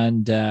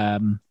and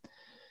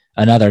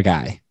another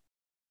guy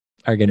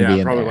are going to be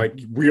in probably there. Like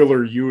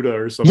Wheeler Yuta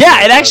or something. Yeah,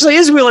 like it actually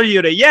is Wheeler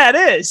Yuta. Yeah,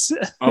 it is.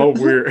 Oh,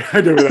 weird.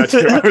 I knew that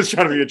too. I was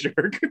trying to be a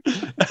jerk.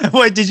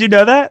 Wait, did you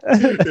know that? Yeah,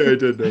 I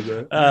did know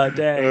that. Oh,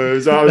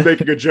 dang. So I was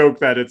making a joke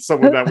that it's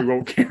someone that we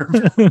won't care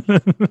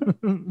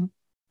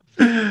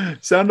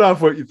about. Sound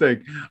off what you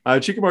think.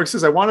 Chica Mark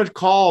says, I wanted to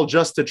call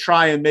just to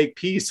try and make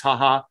peace.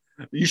 Haha.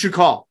 You should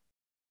call.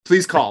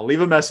 Please call.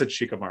 Leave a message,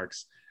 Chica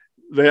Marks.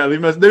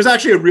 There's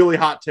actually a really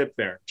hot tip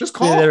there. Just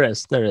call. Yeah, there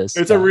is.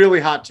 It's a really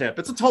hot tip.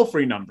 It's a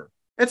toll-free number.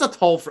 It's a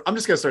toll-free. I'm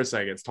just going to start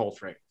saying it's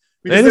toll-free.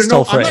 It is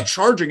toll-free. I'm not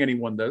charging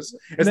anyone this.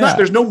 It's not.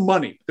 There's no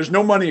money. There's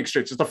no money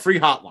exchange. It's a free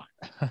hotline.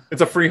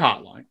 It's a free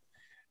hotline.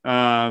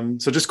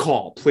 So just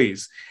call,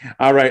 please.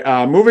 All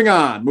right. Moving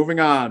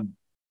on.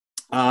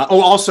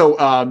 Also,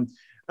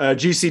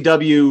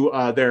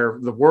 GCW,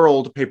 the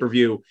World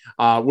pay-per-view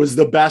was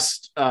the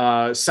best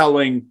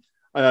selling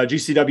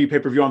GCW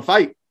pay-per-view on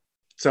Fight.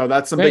 So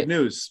that's some big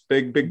news.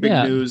 Big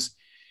news.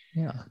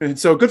 Yeah. And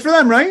so good for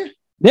them, right?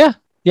 Yeah.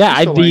 Yeah.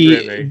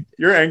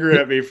 You're angry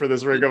at me for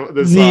this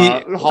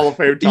Hall of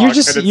Fame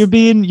talk. You're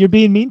being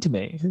mean to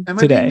me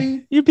today.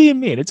 Mean? You're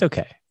being mean. It's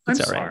okay. It's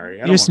all right.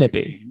 Sorry. You're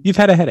snippy. You've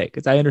had a headache.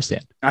 I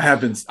understand. I've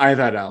had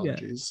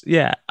allergies.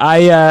 Yeah.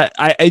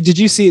 I did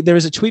you see there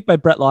was a tweet by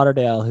Brett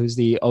Lauderdale, who's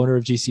the owner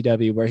of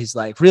GCW, where he's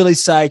like really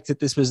psyched that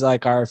this was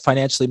like our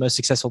financially most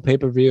successful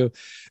pay-per-view.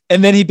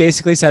 And then he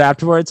basically said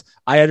afterwards,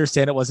 I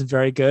understand it wasn't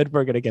very good.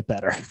 We're going to get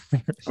better.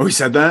 Oh, he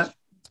said that?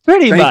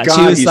 Pretty Thank much. God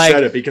he was he like,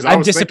 said it because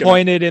I'm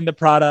disappointed in the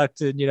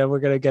product and, we're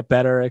going to get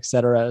better,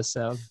 etc.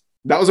 So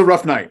that was a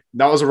rough night.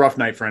 That was a rough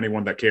night for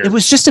anyone that cared. It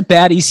was just a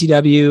bad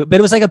ECW, but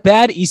it was like a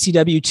bad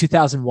ECW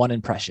 2001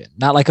 impression,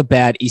 not like a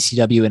bad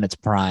ECW in its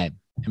prime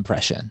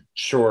impression.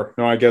 Sure.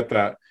 No, I get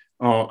that.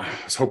 Oh, I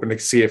was hoping to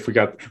see if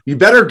we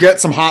better get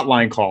some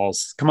hotline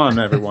calls. Come on,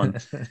 everyone.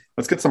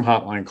 Let's get some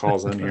hotline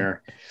calls in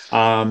here.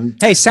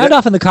 Hey, sound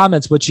off in the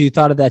comments what you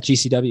thought of that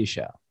GCW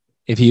show.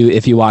 If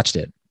you watched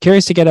it,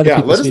 curious to get other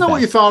people's let us feedback. know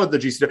what you thought of the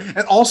GCW.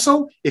 And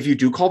also, if you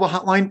do call the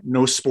hotline,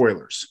 no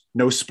spoilers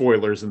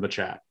in the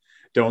chat.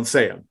 Don't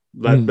say them.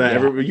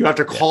 You have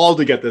to call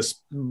to get this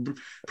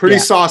pretty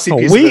saucy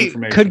piece of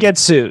information. We could get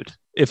sued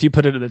if you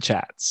put it in the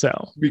chat.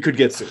 So we could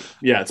get sued.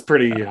 Yeah, it's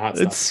pretty hot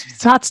stuff.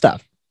 It's hot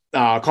stuff.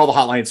 Call the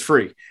hotline. It's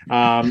free.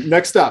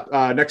 Next up,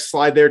 next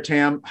slide there,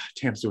 Tam.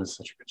 Tam's doing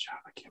such a good job.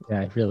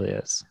 Yeah, it really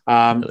is.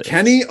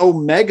 Kenny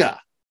Omega.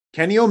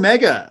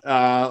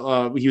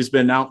 He's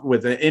been out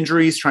with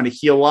injuries, trying to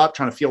heal up,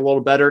 trying to feel a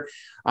little better.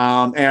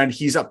 And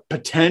he's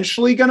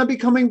potentially going to be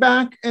coming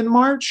back in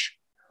March.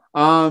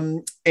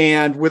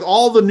 And with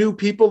all the new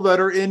people that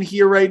are in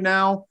here right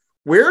now,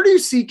 where do you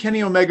see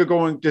Kenny Omega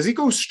going? Does he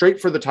go straight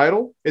for the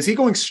title? Is he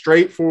going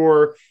straight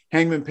for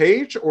Hangman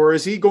Page, or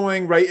is he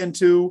going right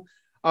into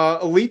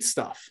elite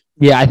stuff?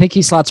 Yeah, I think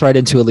he slots right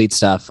into elite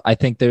stuff. I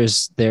think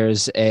there's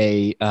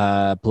a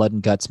blood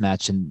and guts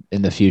match in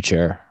the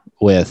future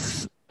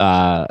with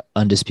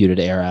Undisputed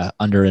Era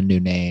under a new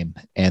name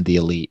and the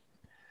elite.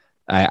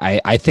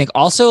 I think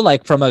also,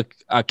 like, from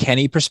a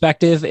Kenny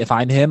perspective, if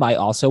I'm him, I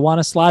also want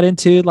to slot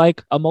into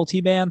like a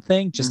multi-man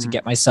thing just to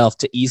get myself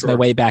to ease my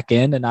way back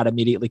in and not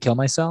immediately kill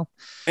myself.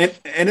 And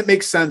it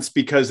makes sense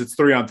because it's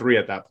 3-on-3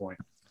 at that point.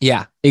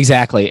 Yeah,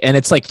 exactly. And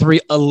it's like three,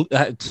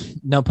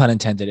 no pun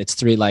intended. It's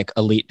three like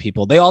elite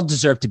people. They all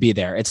deserve to be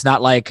there. It's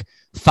not like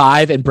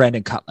 5 and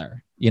Brandon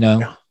Cutler,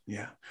 Yeah.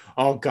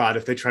 Oh God,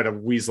 if they try to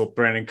weasel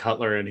Brandon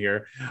Cutler in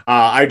here.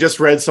 I just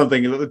read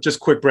something, just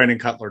quick Brandon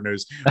Cutler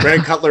news.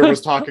 Brandon Cutler was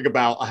talking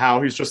about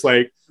how he's just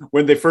like,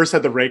 when they first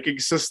had the ranking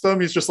system,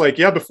 he's just like,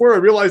 yeah, before I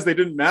realized they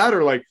didn't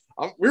matter, like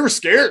we were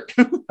scared.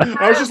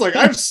 I was just like,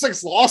 I have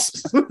 6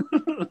 losses.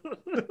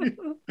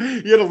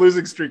 He had a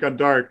losing streak on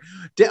Dark.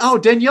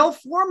 Danielle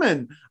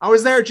Foreman. I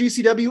was there at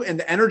GCW and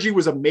the energy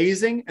was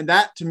amazing. And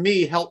that to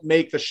me helped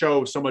make the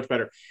show so much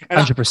better.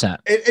 And 100%.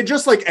 It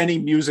just like any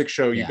music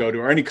show you go to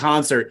or any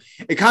concert,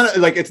 it kind of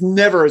like, it's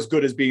never as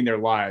good as being there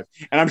live.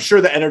 And I'm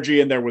sure the energy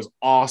in there was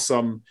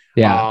awesome.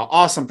 Yeah.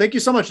 Awesome. Thank you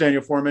so much,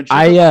 Daniel Foreman.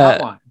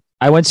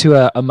 I went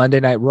to a Monday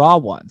Night Raw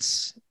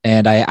once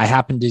and I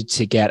happened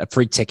to get a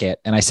free ticket,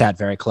 and I sat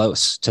very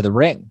close to the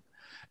ring.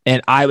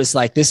 And I was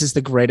like, this is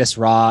the greatest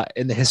Raw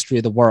in the history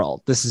of the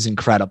world. This is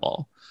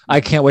incredible. I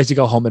can't wait to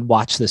go home and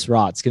watch this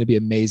Raw. It's going to be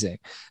amazing.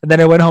 And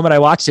then I went home and I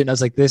watched it, and I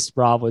was like, this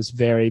Raw was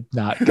very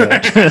not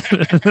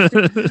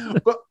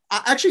good. But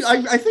actually,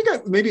 I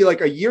think maybe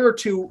like a year or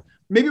two,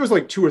 maybe it was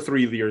like 2 or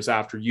 3 years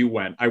after you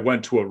went, I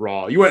went to a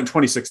Raw. You went in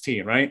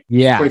 2016, right?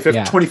 Yeah.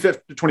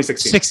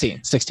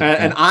 2016. 16.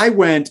 And I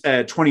went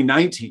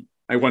 2019.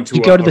 I went to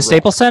you go to the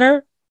Staples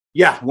Center?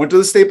 Yeah, went to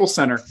the Staples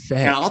Center. Sick.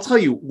 And I'll tell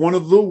you, one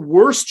of the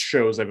worst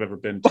shows I've ever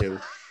been to.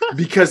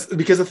 because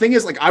the thing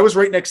is, like, I was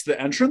right next to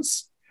the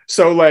entrance.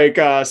 So like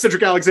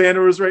Cedric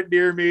Alexander was right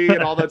near me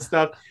and all that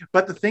stuff.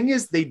 But the thing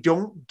is, they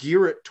don't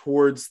gear it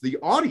towards the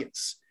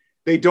audience.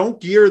 They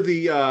don't gear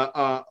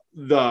the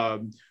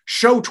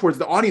show towards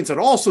the audience at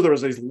all. So there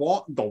was these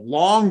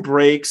long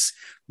breaks.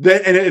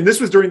 And this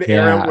was during the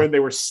era when they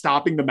were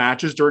stopping the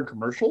matches during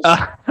commercials.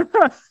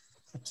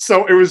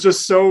 So it was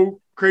just so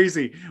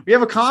crazy. We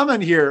have a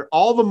comment here.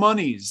 All the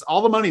monies.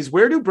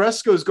 Where do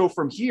Briscoes go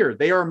from here?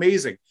 They are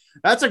amazing.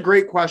 That's a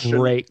great question.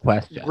 Great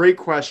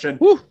question.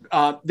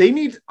 They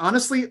need,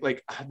 honestly,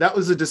 like, that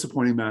was a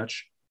disappointing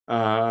match.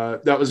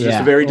 That was just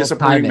a very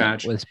disappointing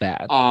match. It was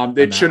bad.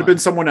 It should have been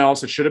someone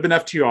else. It should have been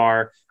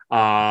FTR.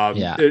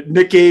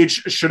 Nick Gage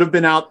should have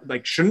been out,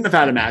 like, shouldn't have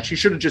had a match. He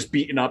should have just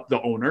beaten up the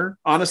owner,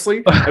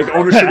 honestly. Like, the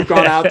owner should have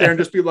gone out there and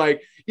just be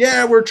like,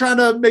 yeah, we're trying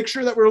to make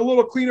sure that we're a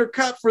little cleaner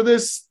cut for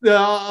this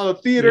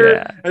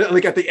theater. And,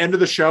 like, at the end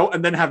of the show,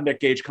 and then have Nick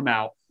Gage come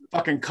out,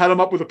 fucking cut him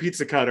up with a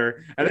pizza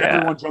cutter, and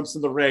everyone jumps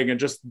in the ring and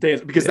just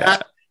dance, because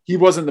he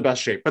wasn't in the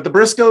best shape. But the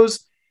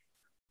Briscoes,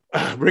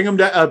 bring them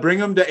to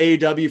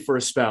AEW for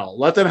a spell.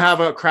 Let them have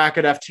a crack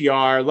at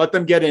FTR. Let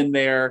them get in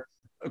there,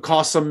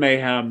 cause some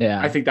mayhem.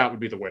 I think that would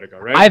be the way to go,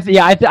 right? I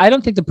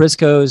don't think the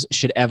Briscoes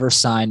should ever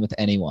sign with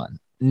anyone.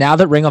 Now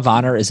that Ring of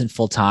Honor isn't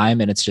full time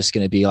and it's just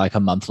going to be like a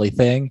monthly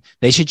thing,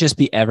 they should just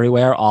be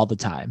everywhere all the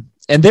time.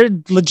 And they're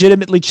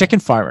legitimately chicken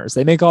farmers.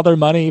 They make all their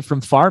money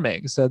from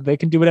farming, so they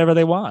can do whatever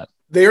they want.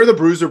 They are the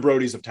Bruiser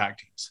Brodies of tag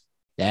teams.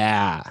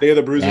 Yeah. They are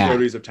the Bruiser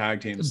Brodies of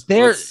tag teams.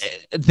 They're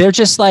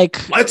just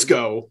like, let's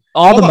go.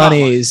 All the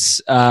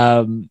monies.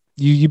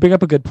 You bring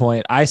up a good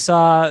point. I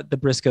saw the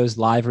Briscoes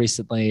live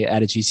recently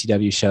at a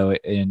GCW show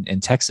in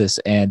Texas,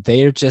 and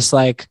they are just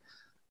like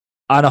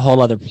on a whole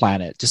other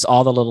planet. Just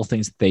all the little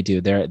things that they do.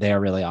 They are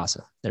really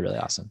awesome. They're really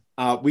awesome.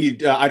 I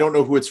don't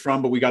know who it's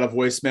from, but we got a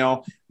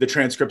voicemail. The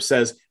transcript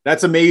says,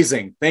 "That's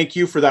amazing. Thank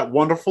you for that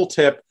wonderful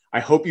tip. I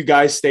hope you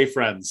guys stay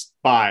friends.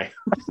 Bye."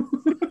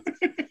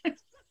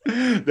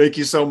 Thank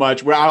you so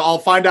much. Well, I'll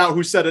find out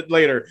who said it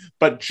later,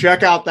 but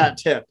check out that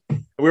tip.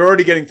 We're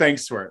already getting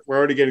thanks for it.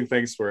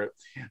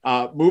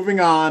 Moving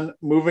on.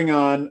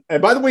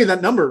 And by the way,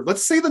 that number,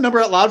 let's say the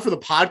number out loud for the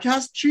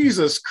podcast.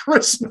 Jesus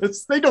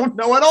Christmas. They don't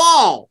know at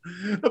all.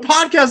 The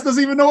podcast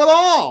doesn't even know at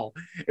all.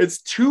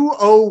 It's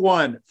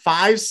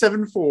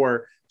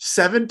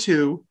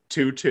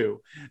 201-574-7222.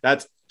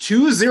 That's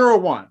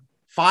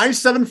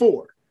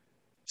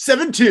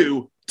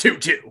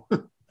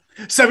 201-574-7222.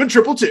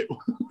 7222.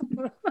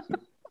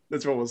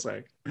 That's what we'll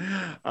say.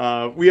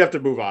 We have to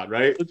move on,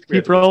 right? Let's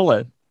keep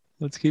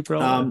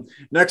rolling.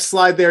 Next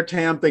slide there,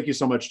 Tam. Thank you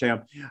so much,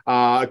 Tam.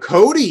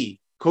 Cody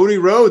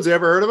Rhodes.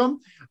 Ever heard of him?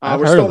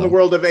 We're still in the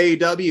world of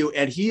AEW,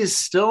 and he is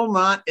still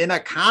not in a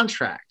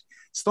contract.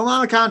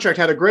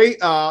 Had a great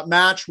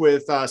match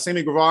with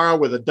Sammy Guevara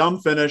with a dumb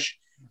finish.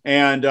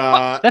 And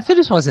that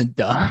finish wasn't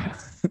dumb.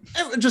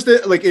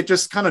 it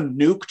just kind of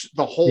nuked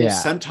the whole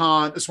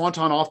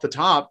Swanton off the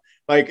top.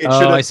 Like, it should.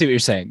 I see what you're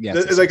saying.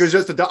 Yes. Like, it was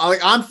just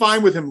I'm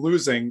fine with him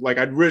losing. Like,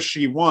 I'd wish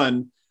he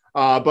won.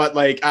 But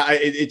like,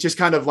 it just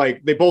kind of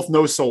like, they both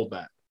no-sold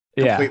that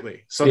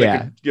completely. So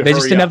they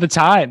just didn't have the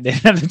time. They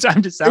didn't have the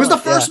time to sell. It was the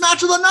first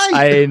match of the night.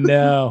 I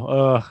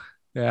know.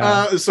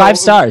 So, 5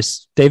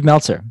 stars. Dave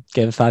Meltzer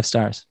gave it 5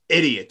 stars.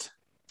 Idiot.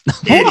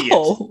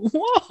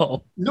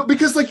 Whoa. No,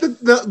 because like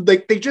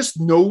they just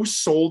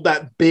no-sold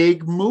that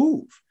big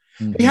move.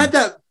 Mm-hmm. He had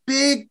that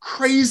big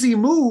crazy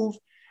move,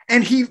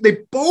 and they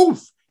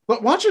both.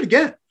 But watch it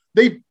again.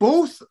 They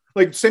both,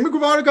 like, Sammy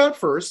Guevara got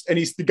first, and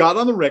he got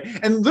on the ring,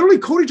 and literally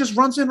Cody just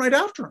runs in right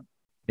after him.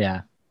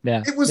 Yeah.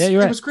 It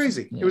was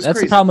crazy. Yeah,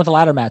 that's the problem with the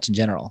ladder match in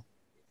general.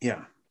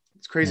 Yeah,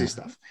 it's crazy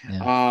stuff.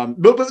 Yeah.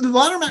 But the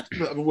ladder match,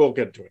 we'll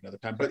get to it another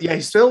time. But yeah,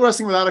 he's still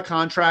wrestling without a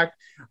contract.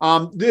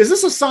 Is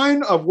this a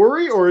sign of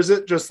worry, or is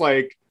it just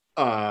like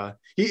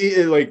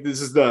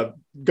this is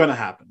gonna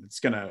happen? It's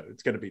gonna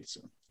be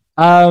soon.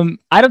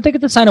 I don't think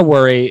it's a sign of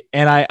worry,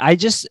 and I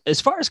just, as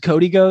far as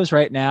Cody goes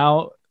right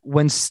now,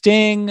 when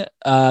Sting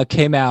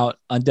came out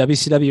on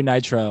WCW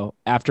Nitro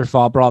after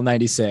Fall Brawl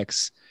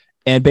 96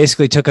 and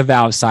basically took a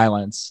vow of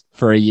silence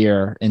for a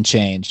year and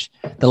change,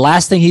 the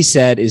last thing he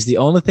said is, the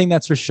only thing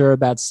that's for sure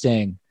about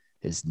Sting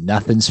is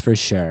nothing's for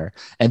sure.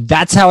 And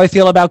that's how I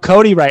feel about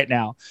Cody right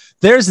now.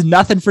 There's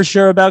nothing for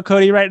sure about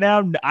Cody right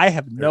now. I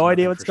have no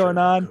idea what's going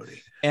on.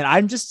 And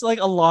I'm just like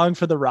along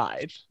for the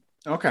ride.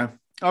 Okay.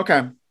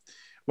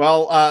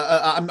 Well,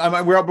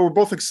 we're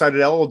both excited.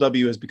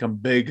 LLW has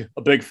become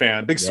a big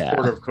fan, big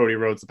supporter of Cody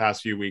Rhodes the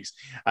past few weeks.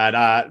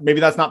 And maybe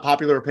that's not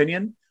popular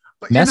opinion,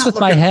 but mess with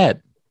my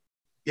head.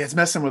 Yeah, it's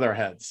messing with our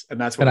heads, and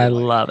that's what I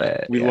love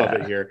it. We love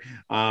it here.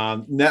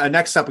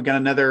 Next up, we got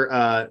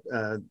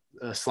another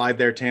slide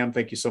there, Tam.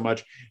 Thank you so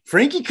much.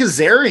 Frankie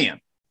Kazarian.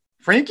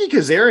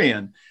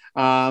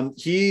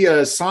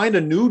 He signed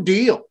a new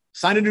deal.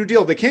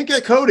 They can't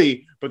get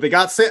Cody, but they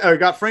got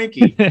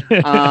Frankie.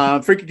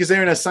 Frankie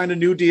Kazarian has signed a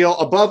new deal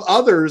above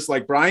others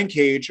like Brian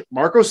Cage,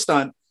 Marco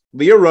Stunt,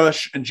 Leah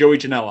Rush, and Joey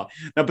Janela.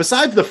 Now,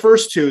 besides the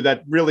first two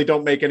that really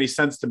don't make any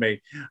sense to me,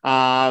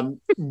 why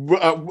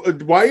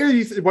do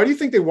you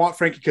think they want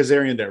Frankie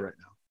Kazarian there right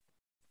now?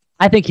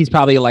 I think he's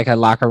probably like a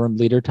locker room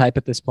leader type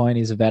at this point.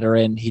 He's a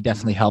veteran. He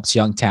definitely helps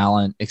young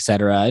talent,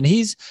 etc. And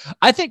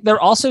I think they're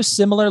also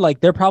similar.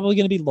 Like they're probably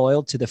going to be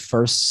loyal to the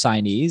first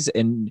signees,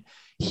 and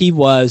he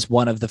was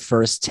one of the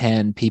first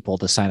 10 people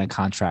to sign a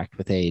contract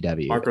with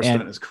AEW. Marco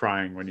Stunt is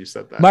crying when you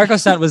said that. Marco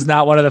Stunt was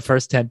not one of the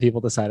first 10 people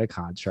to sign a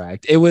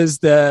contract. It was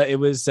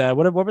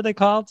what were they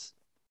called?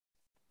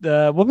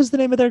 What was the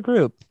name of their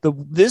group?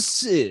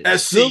 This is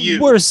SCU. The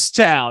worst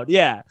town.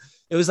 Yeah.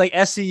 It was like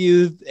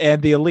SCU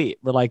and the Elite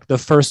were like the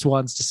first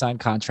ones to sign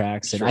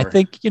contracts. And sure. I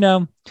think,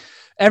 I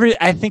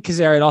think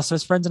Kazarian also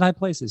has friends in high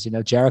places.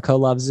 Jericho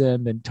loves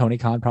him and Tony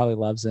Khan probably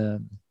loves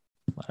him.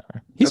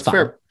 Whatever. He's fine.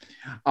 Fair.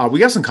 We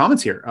got some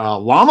comments here.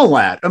 Llama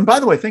Lad. And by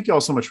the way, thank you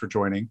all so much for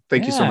joining.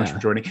 Thank you so much for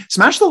joining.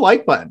 Smash the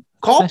like button.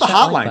 Call up the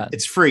hotline. Like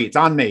it's free. It's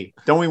on me.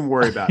 Don't even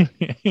worry about it.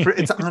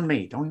 It's on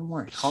me. Don't even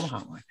worry. Call the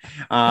hotline.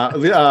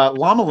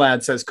 Llama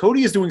Lad says,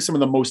 Cody is doing some of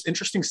the most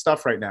interesting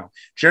stuff right now.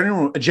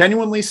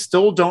 Genuinely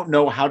still don't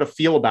know how to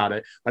feel about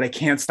it, but I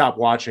can't stop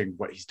watching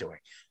what he's doing.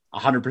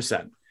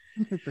 100%.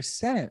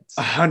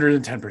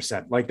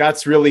 110%. Like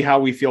that's really how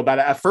we feel about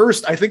it. At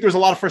first, I think there's a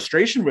lot of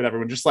frustration with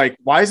everyone. Just like,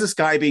 why is this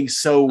guy being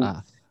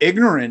so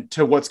ignorant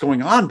to what's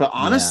going on? But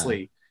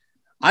honestly,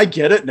 I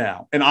get it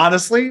now. And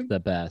honestly, the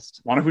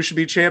best. Want to who should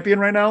be champion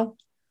right now?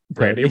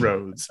 Brandi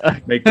Rhodes.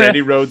 Make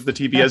Brandi Rhodes the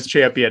TBS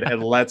champion,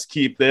 and let's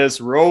keep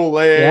this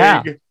rolling.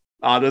 Yeah.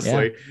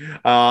 Honestly,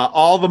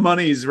 all the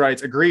money's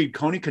rights. Agreed.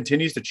 Coney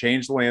continues to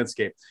change the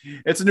landscape.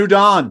 It's a new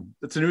dawn.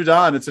 It's a new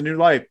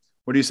life.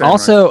 What do you say?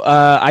 Also,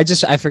 I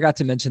forgot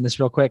to mention this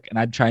real quick, and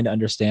I'm trying to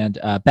understand.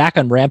 Back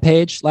on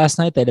Rampage last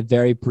night, they had a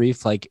very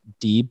brief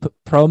Deeb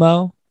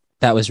promo.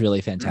 That was really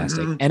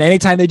fantastic. Mm-hmm. And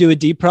anytime they do a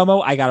Deeb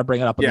promo, I got to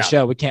bring it up on the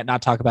show. We can't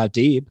not talk about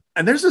Deeb.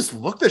 And there's this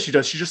look that she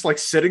does. She's just like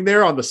sitting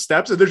there on the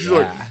steps, and then she's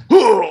like,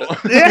 oh.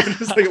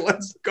 Just like,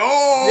 let's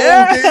go.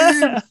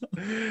 Yeah.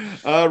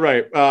 All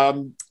right.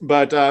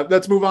 But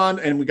let's move on.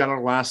 And we got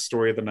our last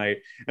story of the night.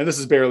 And this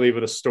is barely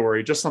even a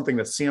story, just something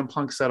that CM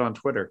Punk said on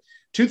Twitter.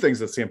 Two things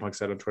that CM Punk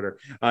said on Twitter.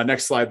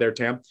 Next slide there,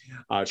 Tam.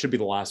 It should be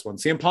the last one.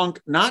 CM Punk,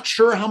 not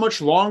sure how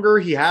much longer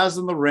he has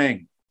in the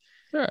ring.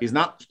 Sure. He's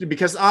not,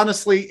 because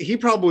honestly, he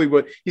probably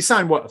would. He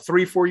signed a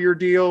 3-4 year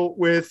deal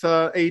with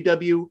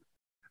AEW.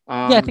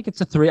 I think it's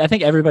a 3. I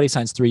think everybody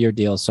signs 3-year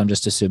deals, so I'm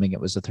just assuming it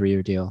was a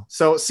 3-year deal.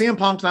 So CM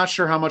Punk's not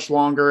sure how much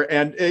longer,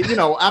 and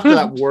after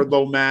that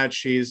Wardlow match,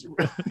 he's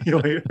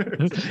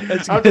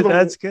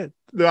that's good.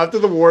 After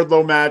the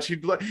Wardlow match, he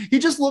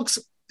just looks.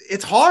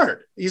 It's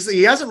hard.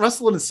 He hasn't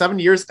wrestled in 7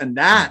 years, and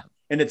that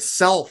in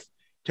itself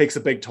takes a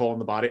big toll on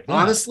the body. Yeah.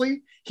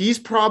 Honestly, he's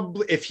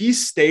probably, if he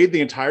stayed the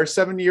entire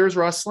 7 years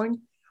wrestling,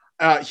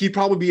 he'd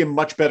probably be in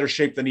much better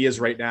shape than he is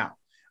right now.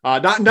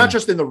 Not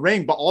just in the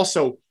ring, but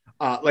also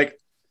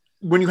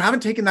when you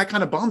haven't taken that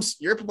kind of bumps,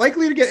 you're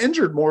likely to get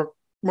injured more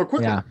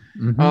quickly. Yeah.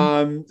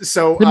 Mm-hmm.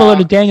 So similar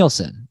to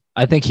Danielson.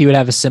 I think he would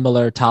have a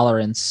similar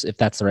tolerance, if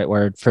that's the right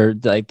word, for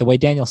the way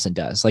Danielson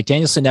does. Like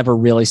Danielson never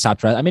really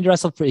stopped.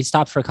 He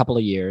stopped for a couple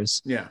of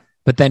years. Yeah.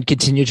 But then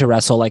continued to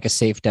wrestle like a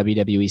safe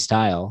WWE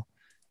style.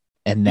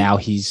 And now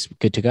he's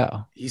good to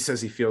go. He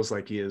says he feels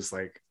like he is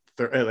like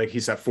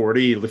he's at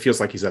 40. He feels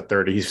like he's at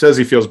 30. He says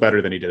he feels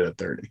better than he did at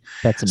 30.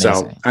 That's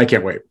amazing. So I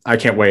can't wait.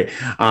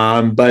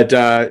 But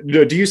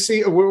do you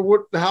see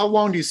how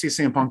long do you see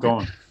CM Punk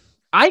going?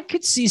 I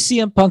could see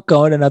CM Punk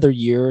going another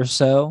year or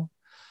so.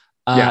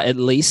 At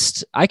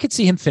least I could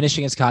see him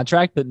finishing his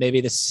contract, but maybe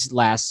this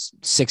last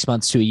 6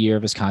 months to a year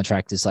of his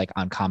contract is like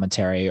on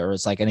commentary or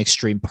is like an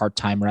extreme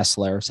part-time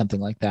wrestler or something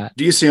like that.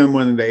 Do you see him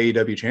winning the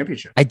AEW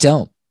championship? I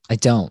don't. I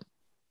don't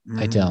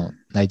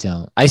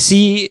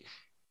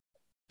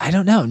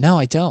know. No,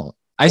 I don't.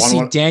 I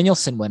see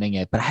Danielson winning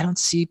it, but I don't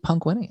see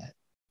Punk winning it.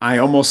 I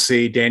almost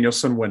see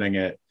Danielson winning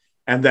it.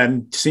 And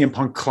then CM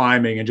Punk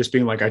climbing and just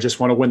being like, I just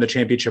want to win the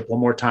championship one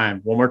more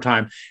time.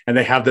 And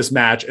they have this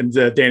match, and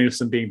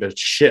Danielson being the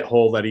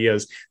shithole that he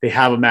is, they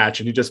have a match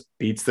and he just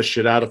beats the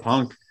shit out of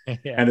Punk.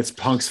 Yeah. And it's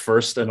Punk's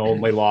first and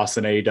only loss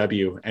in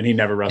AEW, and he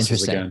never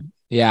wrestles again.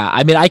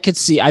 Yeah.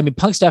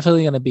 Punk's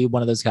definitely going to be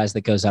one of those guys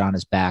that goes out on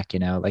his back,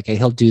 like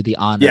he'll do the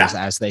honors,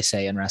 as they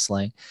say in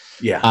wrestling.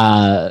 Yeah.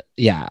 I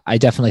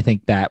definitely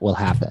think that will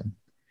happen.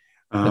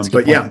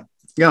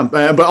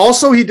 But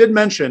also he did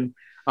mention,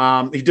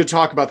 he did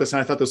talk about this,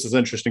 and I thought this was an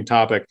interesting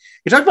topic.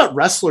 He talked about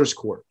Wrestlers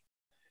Court.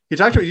 He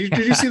talked to did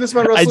you see this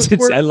about I Wrestling did.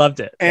 Sport? I loved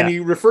it. And he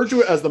referred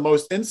to it as the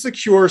most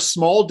insecure,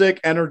 small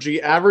dick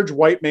energy, average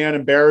white man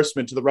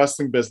embarrassment to the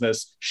wrestling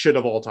business shit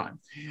of all time.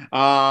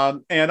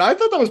 And I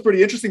thought that was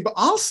pretty interesting. But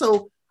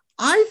also,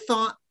 I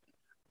thought,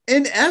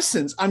 in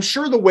essence, I'm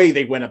sure the way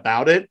they went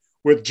about it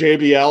with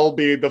JBL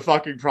being the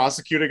fucking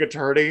prosecuting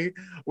attorney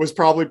was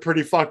probably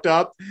pretty fucked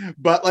up.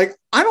 But like,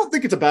 I don't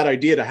think it's a bad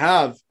idea to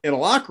have in a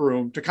locker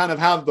room to kind of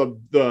have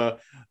the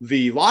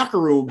locker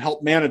room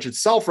help manage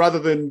itself rather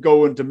than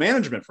go into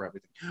management for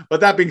everything. But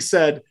that being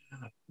said,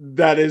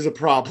 that is a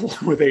problem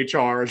with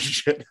HR and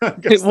shit.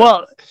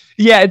 Well,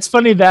 yeah, it's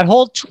funny. That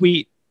whole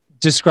tweet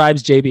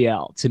describes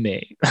JBL to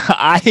me.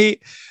 I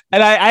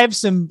have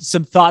some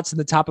thoughts in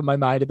the top of my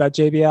mind about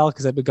JBL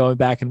because I've been going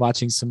back and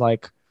watching some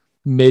like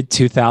mid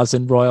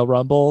 2000 Royal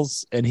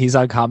Rumbles, and he's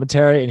on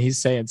commentary and he's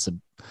saying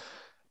some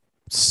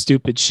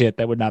stupid shit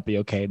that would not be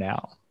okay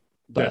now.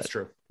 But, that's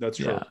true. That's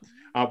true. Yeah.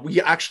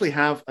 We actually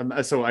have,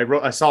 so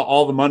I saw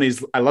all the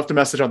monies. I left a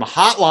message on the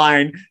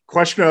hotline,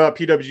 question about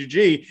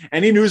PWG.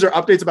 Any news or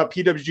updates about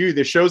PWG?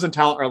 The shows and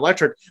talent are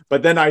electric.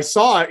 But then I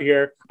saw it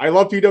here. I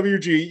love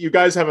PWG. You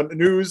guys have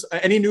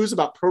any news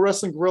about Pro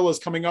Wrestling Guerrillas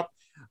coming up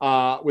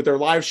with their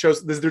live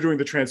shows? They're doing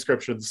the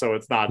transcription, so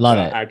it's not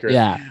accurate.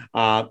 Yeah.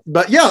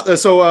 But yeah,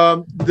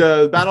 so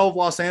the Battle of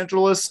Los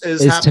Angeles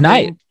is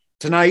happening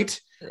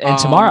tonight. And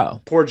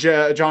tomorrow. Poor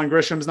John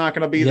Grisham's not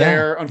going to be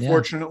there,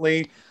 unfortunately.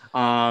 Yeah.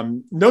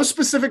 No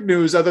specific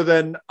news other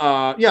than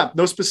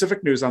no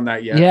specific news on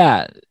that yet.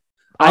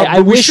 Yeah.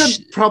 We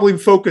should probably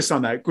focus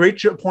on that.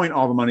 Great point,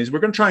 all the monies. We're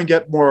going to try and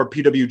get more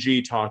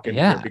PWG talk in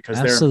here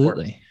because they're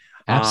important.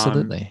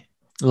 Absolutely.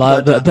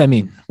 I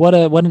mean, what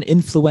an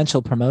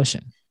influential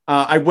promotion.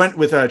 I went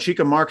with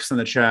Chica Marks in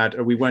the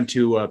chat. We went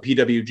to a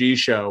PWG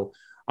show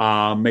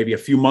maybe a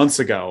few months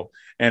ago,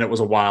 and it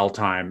was a wild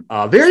time.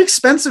 Very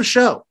expensive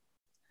show.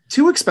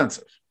 Too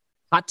expensive.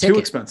 Hot ticket. Too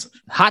expensive.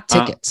 Hot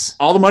tickets.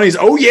 All the money's,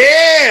 oh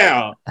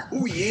yeah.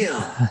 Oh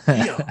yeah.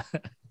 Yeah.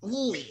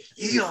 Oh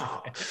yeah.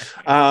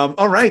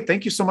 All right.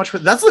 Thank you so much for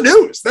that's the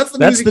news. That's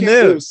the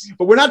news.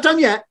 But we're not done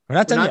yet. We're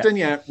not done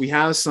yet. We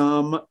have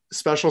some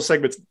special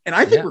segments, and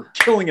I think we're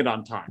killing it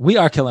on time. We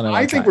are killing it on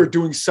time. I think we're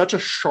doing such a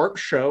sharp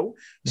show.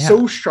 Yeah.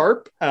 So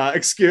sharp.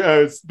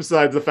 Besides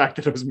the fact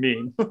that it was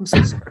mean. I'm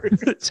so sorry.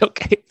 It's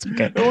okay. It's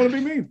okay. I don't want to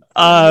be mean.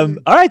 All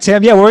right,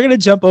 Tam. Yeah, we're gonna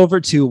jump over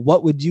to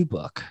what would you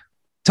book?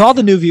 To all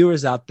the new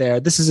viewers out there,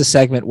 this is a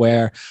segment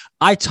where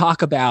I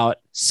talk about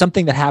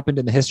something that happened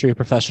in the history of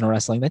professional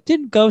wrestling that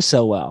didn't go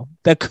so well,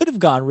 that could have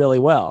gone really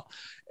well.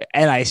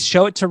 And I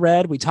show it to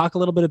Red. We talk a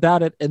little bit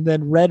about it, and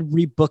then Red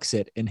rebooks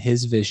it in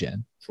his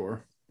vision.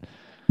 Sure.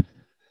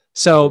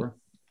 So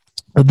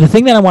the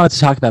thing that I wanted to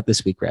talk about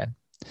this week, Red,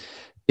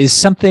 is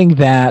something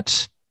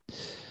that,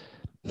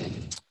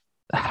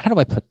 how do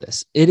I put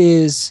this? It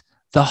is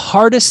the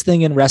hardest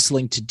thing in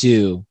wrestling to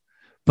do,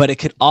 but it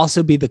could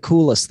also be the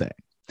coolest thing.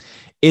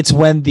 It's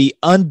when the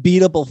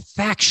unbeatable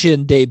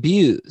faction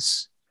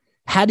debuts.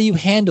 How do you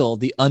handle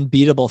the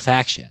unbeatable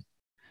faction?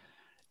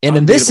 And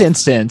in this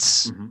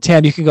instance,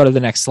 Tam, you can go to the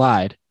next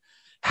slide.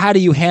 How do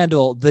you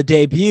handle the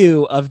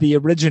debut of the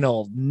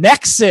original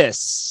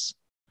Nexus?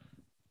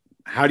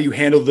 How do you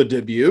handle the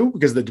debut?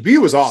 Because the debut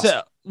was awesome.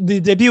 So the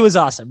debut was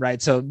awesome, right?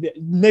 So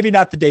maybe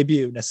not the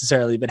debut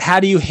necessarily, but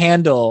how do you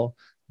handle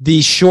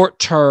the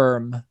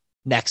short-term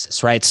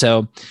Nexus, right?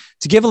 So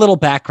to give a little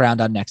background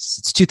on Nexus,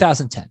 it's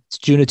 2010. It's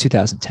June of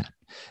 2010.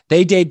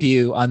 They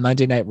debut on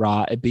Monday Night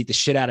Raw. It beat the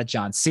shit out of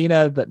John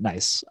Cena. But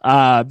nice.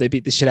 They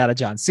beat the shit out of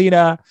John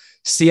Cena,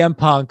 CM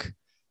Punk,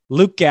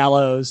 Luke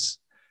Gallows,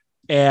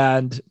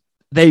 and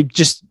they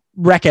just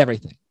wreck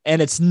everything.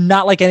 And it's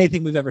not like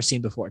anything we've ever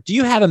seen before. Do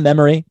you have a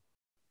memory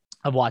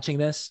of watching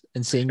this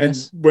and seeing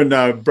this? When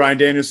Bryan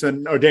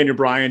Danielson or Daniel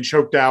Bryan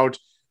choked out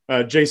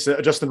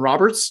Justin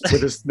Roberts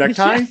with his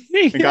necktie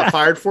and got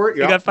fired for it. He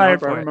got fired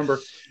for it. I remember.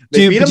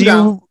 Do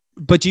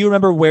you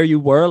remember where you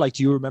were? Like,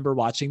 do you remember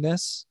watching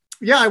this?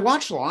 Yeah, I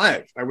watched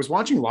live. I was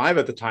watching live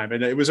at the time,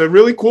 and it was a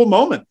really cool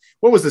moment.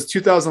 What was this,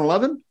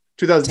 2011?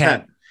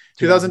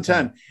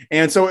 2010.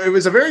 And so it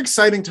was a very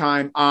exciting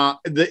time. I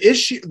thought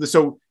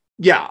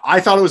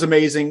it was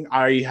amazing.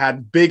 I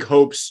had big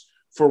hopes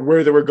for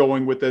where they were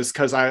going with this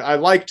because I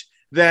liked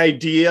the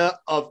idea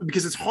of,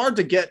 because it's hard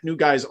to get new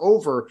guys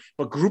over,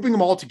 but grouping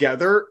them all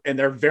together and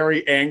they're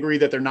very angry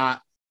that they're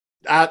not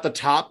at the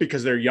top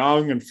because they're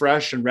young and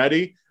fresh and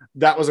ready.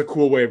 That was a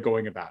cool way of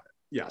going about it.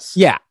 Yes.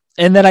 Yeah.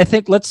 And then I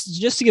think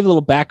just to give a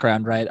little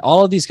background, right?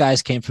 All of these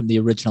guys came from the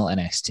original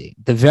NXT,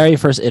 the very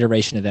first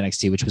iteration of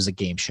NXT, which was a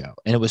game show,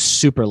 and it was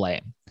super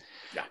lame.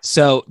 Yeah.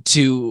 So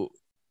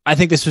I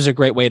think this was a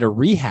great way to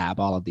rehab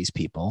all of these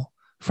people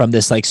from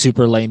this like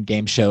super lame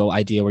game show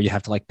idea where you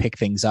have to like pick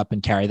things up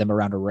and carry them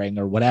around a ring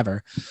or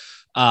whatever.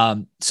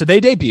 So they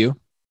debut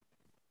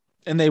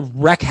and they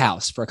wreck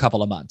house for a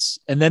couple of months.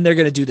 And then they're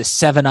going to do the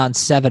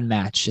 7-on-7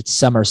 match at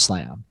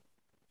SummerSlam,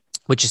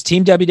 which is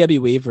Team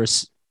WWE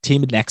versus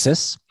Team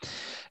Nexus.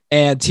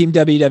 And Team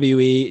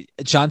WWE,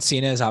 John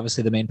Cena is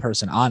obviously the main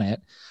person on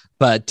it.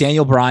 But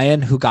Daniel Bryan,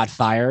 who got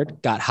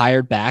fired, got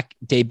hired back,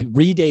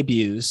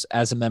 re-debuts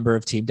as a member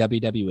of Team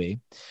WWE.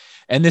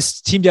 And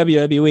this Team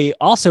WWE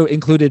also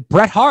included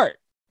Bret Hart,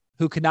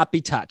 who could not be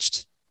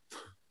touched.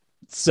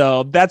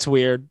 So that's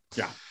weird.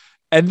 Yeah.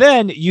 And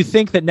then you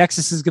think that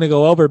Nexus is going to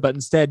go over, but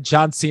instead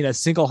John Cena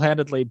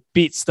single-handedly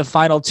beats the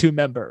final 2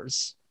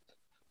 members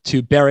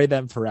to bury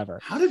them forever.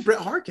 How did Bret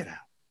Hart get out?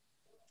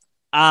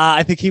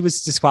 I think he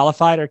was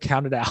disqualified or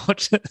counted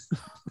out.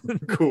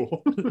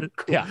 Cool.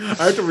 Yeah.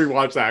 I have to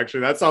rewatch that,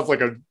 actually. That sounds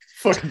like a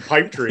fucking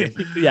pipe dream.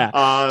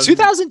 Yeah.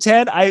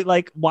 2010, I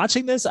like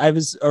watching this. I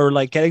was, or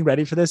like getting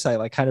ready for this. I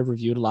like kind of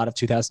reviewed a lot of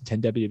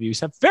 2010 WWE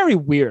stuff. Very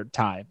weird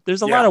time.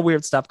 There's a lot of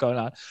weird stuff going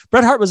on.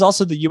 Bret Hart was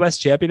also the US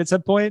champion at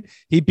some point.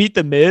 He beat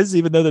The Miz,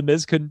 even though The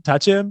Miz couldn't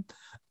touch him.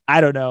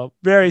 I don't know.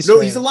 Very strange.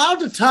 No, he's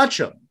allowed to touch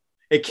him.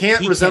 It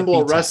can't resemble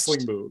a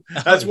wrestling move.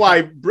 That's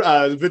why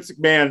Vince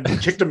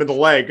McMahon kicked him in the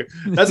leg.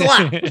 That's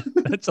allowed.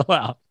 That's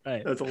allowed.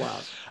 Right. That's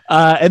allowed.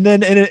 And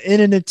then in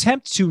an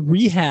attempt to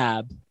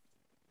rehab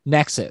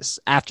Nexus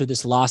after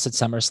this loss at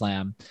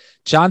SummerSlam,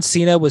 John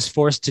Cena was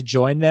forced to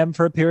join them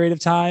for a period of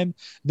time.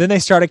 Then they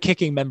started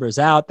kicking members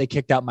out. They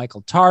kicked out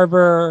Michael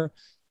Tarver.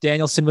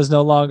 Danielson was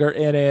no longer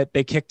in it.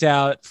 They kicked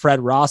out Fred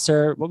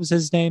Rosser. What was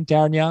his name?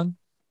 Darren Young?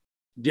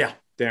 Yeah.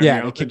 Darren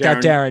Young. They kicked out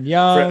Darren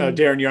Young.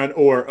 Darren Young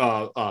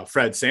or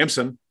Fred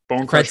Sampson.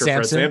 Bone Crusher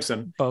Fred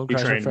Sampson. Bone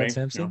Crusher Fred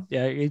Sampson.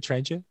 Yeah, he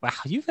trained you. Wow,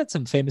 you've had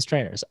some famous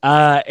trainers.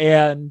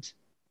 And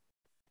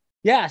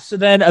yeah, so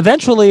then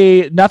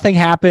eventually nothing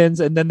happens,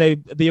 and then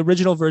the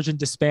original version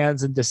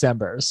disbands in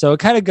December. So it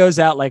kind of goes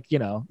out like,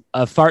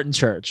 a fart in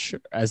church,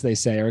 as they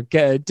say, or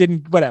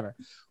didn't, whatever.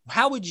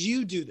 How would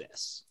you do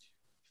this?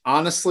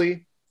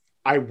 Honestly,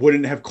 I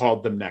wouldn't have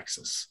called them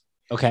Nexus.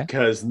 Okay.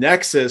 Because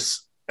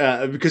Nexus,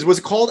 because was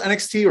it called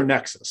NXT or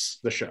Nexus,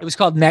 the show? It was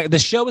called, the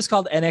show was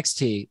called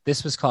NXT.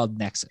 This was called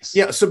Nexus.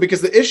 Yeah. So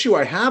because the issue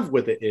I have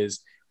with it is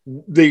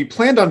they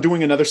planned on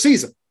doing another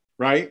season,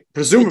 right?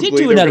 Presumably. They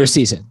did do another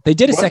season. They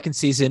did a second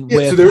season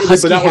with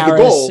Husky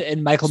Harris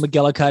and Michael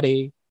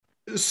McGillicuddy.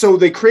 So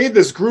they created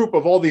this group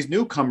of all these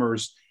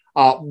newcomers.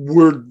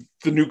 Were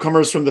the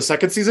newcomers from the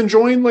second season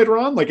join later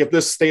on? Like if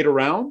this stayed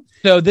around?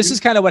 So this is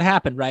kind of what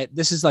happened, right?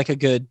 This is like a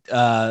good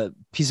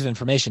piece of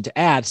information to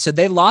add. So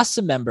they lost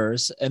some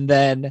members, and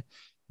then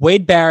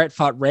Wade Barrett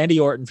fought Randy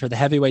Orton for the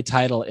heavyweight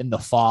title in the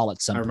fall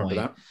at some point.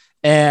 That.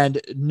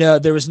 And no,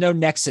 there was no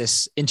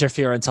Nexus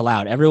interference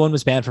allowed. Everyone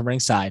was banned from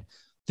ringside.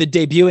 The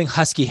debuting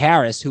Husky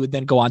Harris, who would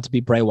then go on to be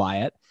Bray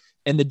Wyatt,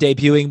 and the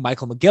debuting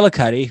Michael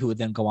McGillicuddy, who would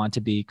then go on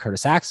to be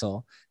Curtis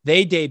Axel,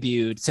 they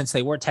debuted, since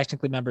they weren't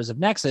technically members of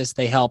Nexus,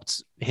 they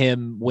helped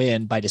him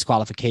win by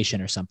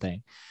disqualification or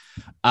something.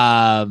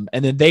 And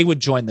then they would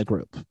join the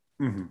group.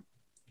 Mm-hmm.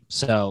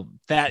 So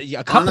that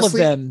a couple of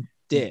them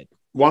did.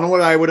 One of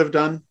what I would have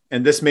done,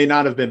 and this may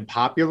not have been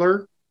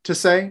popular to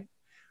say,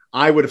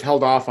 I would have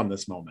held off on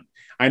this moment.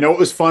 I know it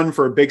was fun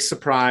for a big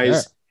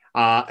surprise,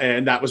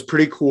 and that was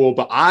pretty cool,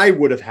 but I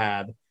would have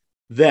had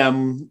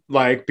them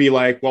be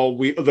like, well,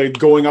 they're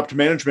going up to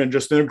management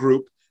just in a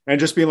group and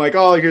just being like,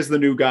 oh, here's the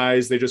new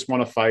guys. They just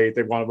want to fight.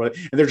 They want to,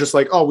 and they're just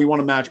like, oh, we want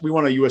a match. We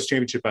want a US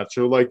championship match.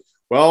 So like,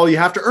 well, you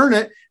have to earn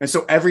it. And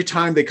so every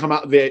time they come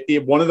out,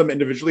 one of them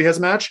individually has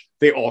a match,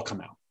 they all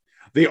come out.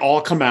 They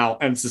all come out,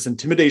 and it's this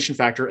intimidation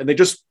factor, and they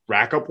just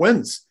rack up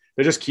wins.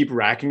 They just keep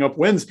racking up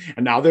wins.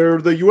 And now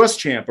they're the US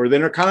champ or the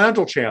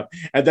Intercontinental champ.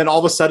 And then all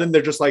of a sudden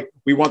they're just like,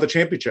 we want the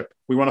championship.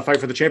 We want to fight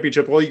for the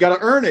championship. Well, you got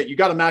to earn it. You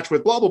got to match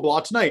with blah, blah, blah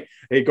tonight.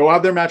 They go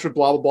have their match with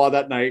blah, blah, blah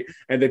that night,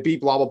 and they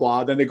beat blah, blah,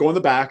 blah. Then they go in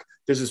the back.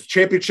 There's this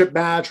championship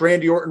match,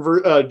 Randy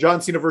Orton,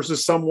 John Cena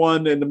versus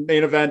someone in the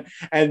main event.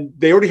 And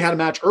they already had a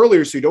match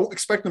earlier, so you don't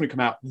expect them to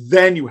come out.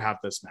 Then you have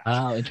this match.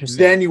 Oh, interesting.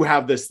 Then you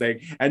have this thing.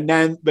 And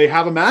then they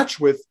have a match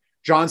with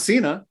John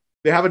Cena.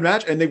 They have a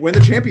match and they win the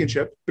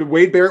championship.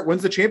 Wade Barrett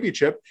wins the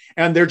championship,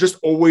 and they're just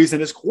always in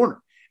his corner.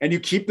 And you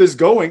keep this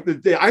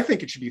going. I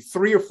think it should be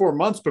 3 or 4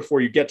 months before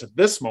you get to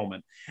this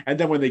moment. And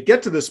then when they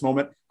get to this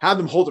moment, have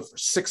them hold it for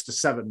 6 to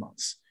 7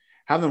 months.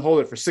 Have them hold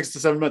it for 6 to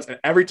 7 months. And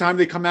every time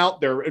they come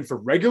out, they're in for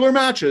regular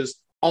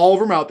matches, all of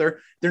them out there.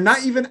 They're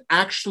not even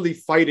actually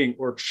fighting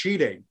or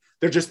cheating.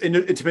 They're just an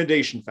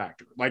intimidation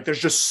factor. Like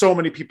there's just so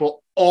many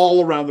people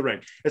all around the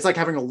ring. It's like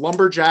having a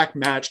lumberjack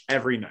match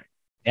every night.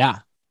 Yeah.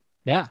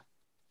 Yeah.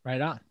 Right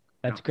on.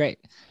 That's great.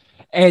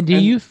 And do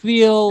you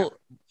feel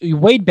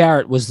Wade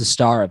Barrett was the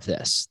star of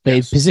this? They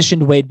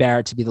positioned Wade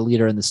Barrett to be the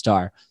leader and the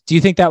star. Do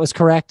you think that was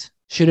correct?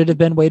 Should it have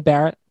been Wade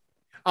Barrett?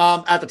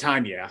 At the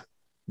time, yeah.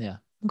 Yeah.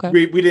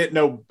 Okay. We didn't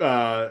know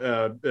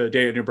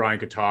Daniel Bryan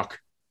could talk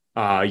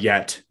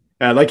yet.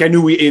 Like I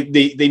knew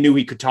they knew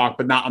he could talk,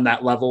 but not on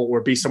that level,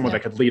 or be someone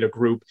that could lead a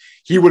group.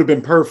 He would have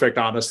been perfect,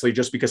 honestly,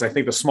 just because I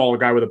think the smaller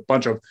guy with a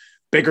bunch of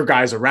bigger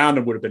guys around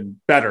him would have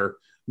been better.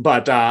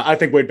 But I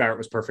think Wade Barrett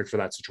was perfect for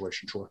that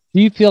situation. Sure.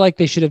 Do you feel like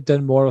they should have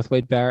done more with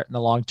Wade Barrett in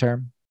the long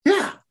term?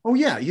 Yeah. Oh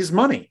yeah. He's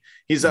money.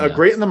 He's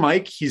great in the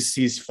mic.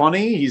 He's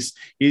funny.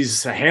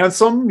 He's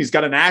handsome. He's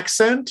got an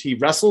accent. He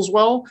wrestles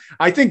well.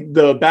 I think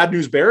the Bad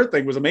News Barrett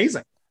thing was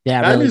amazing.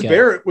 Yeah. Bad News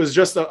Barrett was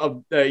just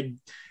a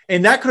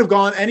And that could have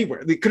gone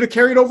anywhere. They could have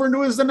carried over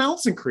into his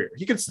announcing career.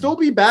 He could still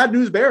be Bad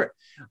News Barrett.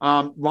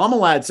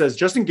 Ramalad says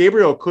Justin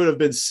Gabriel could have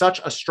been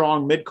such a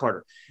strong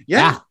mid-carder.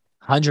 Yeah.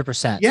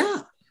 100%.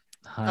 Yeah.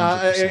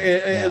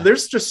 100%.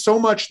 There's just so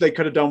much they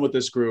could have done with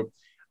this group,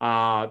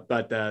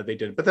 but they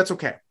didn't. But that's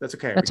okay. That's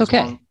okay. That's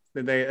okay.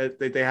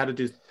 They had to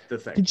do the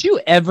thing. Did you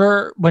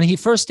ever, when he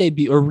first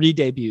debuted or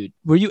re-debuted,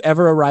 were you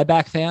ever a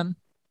Ryback fan?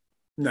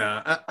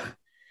 No.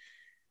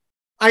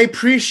 I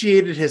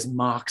appreciated his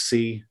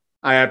moxie.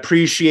 I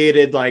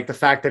appreciated like the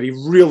fact that he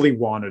really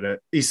wanted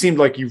it. He seemed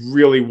like he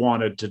really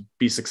wanted to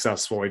be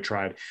successful. He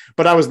tried,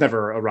 but I was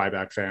never a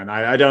Ryback fan.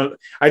 I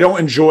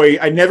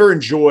never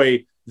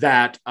enjoy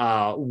that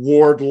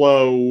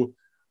Wardlow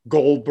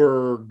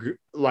Goldberg,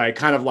 like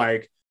kind of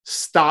like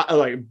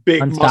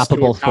big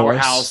unstoppable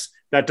powerhouse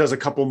that does a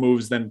couple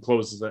moves, then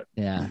closes it.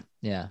 Yeah.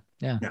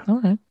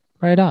 All right.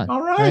 Right on.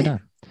 All right.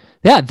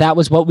 Yeah. That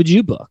was What Would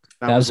You Book?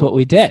 That was what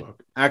we did.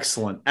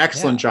 Excellent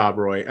job,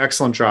 Roy.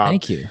 Excellent job.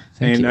 Thank you.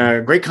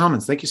 Great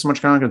comments. Thank you so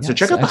much, Congan. So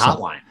check out the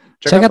hotline.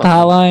 Check out the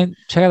hotline.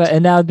 Check out that.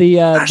 And now the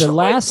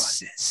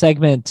last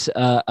segment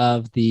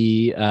of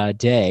the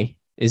day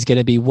is going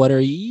to be, what are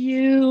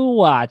you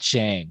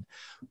watching?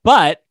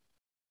 But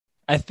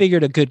I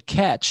figured a good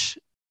catch,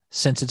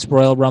 since it's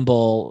Royal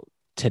Rumble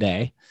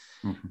today.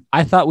 Mm-hmm.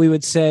 I thought we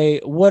would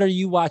say, what are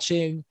you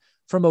watching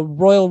from a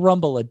Royal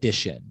Rumble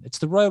edition? It's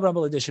the Royal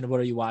Rumble edition of What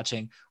Are You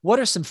Watching? What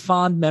are some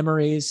fond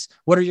memories?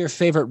 What are your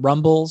favorite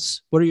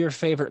Rumbles? What are your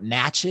favorite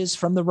matches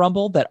from the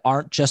Rumble that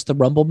aren't just the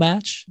Rumble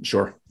match?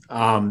 Sure.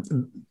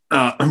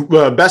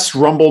 Best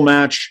Rumble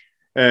match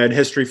in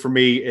history for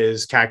me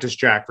is Cactus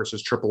Jack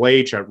versus Triple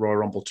H at Royal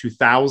Rumble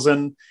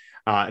 2000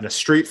 in a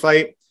street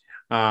fight.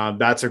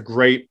 That's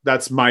one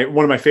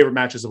of my favorite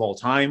matches of all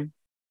time.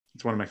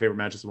 It's one of my favorite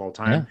matches of all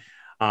time.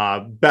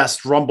 Yeah.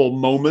 Best Rumble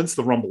moments,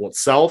 the Rumble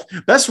itself.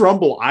 Best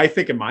Rumble, I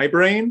think, in my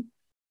brain,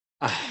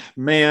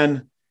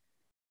 man,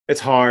 it's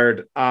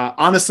hard.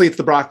 Honestly, it's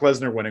the Brock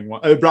Lesnar winning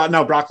one. Brock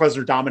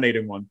Lesnar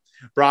dominating one.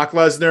 Brock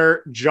Lesnar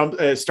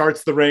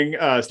starts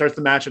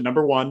the match at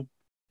number 1.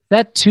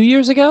 That 2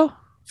 years ago?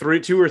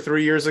 2 or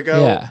 3 years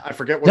ago. Yeah. I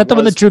forget what. Is that the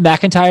one that Drew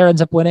McIntyre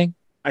ends up winning?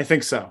 I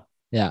think so.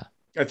 Yeah.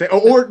 I think,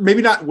 or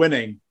maybe not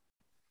winning.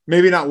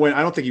 Maybe not win.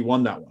 I don't think he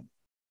won that one.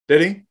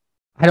 Did he?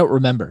 I don't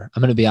remember.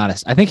 I'm going to be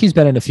honest. I think he's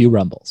been in a few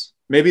Rumbles.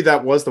 Maybe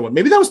that was the one.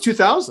 Maybe that was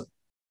 2000.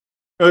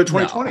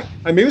 2020. No.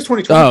 Maybe it was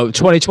 2020. Oh,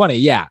 2020.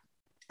 Yeah.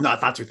 No,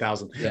 it's not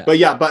 2000.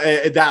 Yeah. But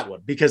that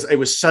one, because it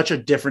was such a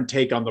different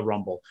take on the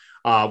Rumble,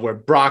 where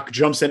Brock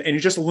jumps in and he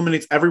just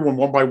eliminates everyone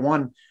one by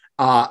one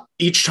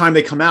each time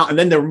they come out. And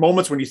then there were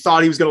moments when you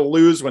thought he was going to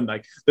lose, when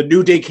like the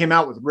New Day came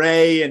out with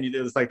Ray, and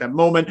it was like that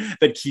moment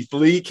that Keith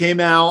Lee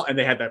came out and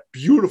they had that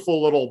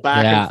beautiful little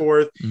back and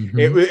forth. Mm-hmm.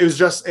 It was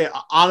just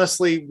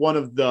honestly one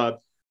of the.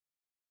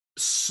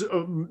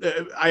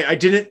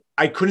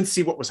 I couldn't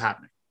see what was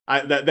happening.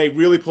 They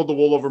really pulled the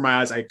wool over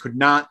my eyes. I could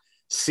not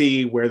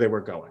see where they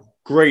were going.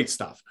 Great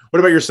stuff. What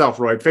about yourself,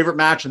 Roy? Favorite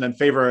match and then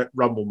favorite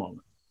Rumble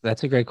moment?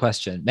 That's a great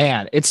question,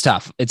 man. It's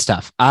tough. It's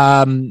tough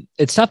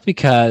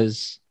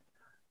because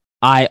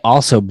I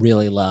also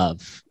really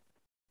love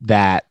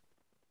that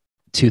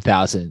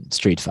 2000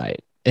 street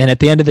fight. And at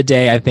the end of the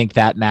day, I think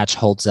that match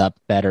holds up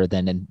better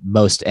than in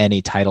most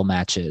any title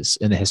matches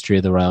in the history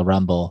of the Royal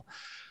Rumble.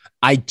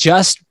 I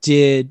just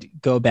did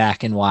go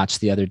back and watch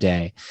the other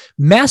day.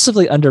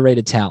 Massively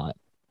underrated talent,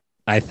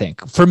 I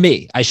think, for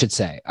me, I should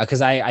say,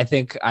 because I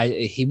think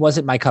he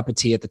wasn't my cup of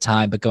tea at the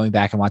time, but going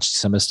back and watching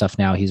some of the stuff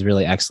now, he's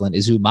really excellent,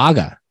 is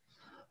Umaga.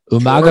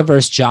 Umaga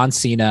versus John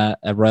Cena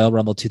at Royal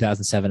Rumble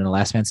 2007 in a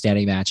last man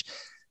standing match.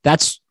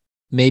 That's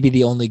maybe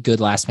the only good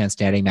last man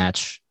standing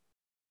match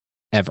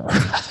ever,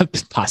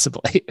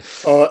 possibly.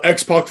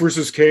 X-Pac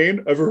versus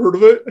Kane. Ever heard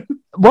of it?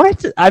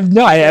 What?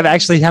 I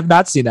actually have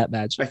not seen that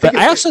match.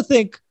 I also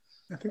think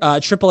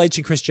Triple H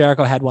and Chris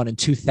Jericho had one in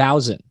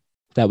 2000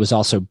 that was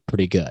also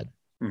pretty good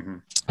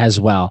as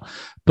well.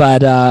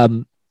 But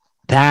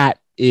that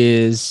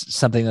is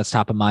something that's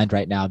top of mind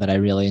right now that I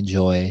really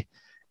enjoy.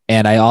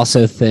 And I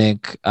also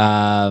think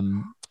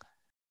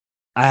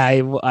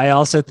I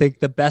also think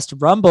the best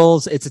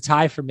Rumbles, it's a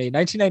tie for me.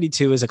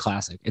 1992 is a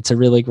classic. It's a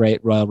really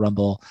great Royal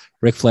Rumble.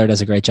 Ric Flair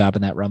does a great job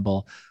in that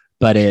Rumble,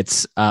 but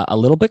it's a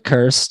little bit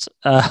cursed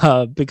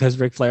because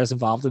Ric Flair is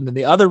involved. And then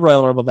the other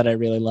Royal Rumble that I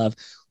really love,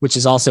 which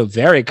is also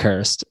very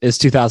cursed, is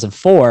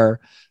 2004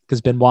 because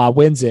Benoit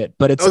wins it.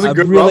 But it's a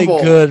really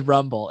good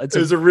Rumble. It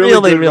was a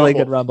really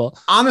good Rumble.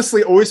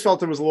 Honestly, always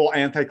felt it was a little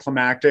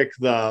anticlimactic.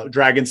 The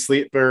Dragon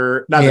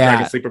Sleeper, not the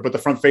Dragon Sleeper, but the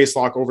front face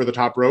lock over the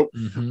top rope.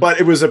 Mm-hmm. But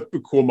it was a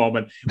cool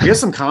moment. We have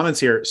some comments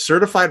here.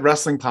 Certified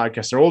Wrestling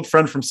Podcast, our old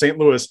friend from St.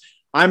 Louis.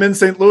 I'm in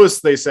St. Louis,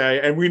 they say,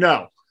 and we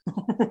know.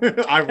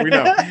 We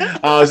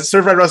know.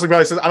 Certified Wrestling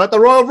Podcast says, I'm at the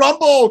Royal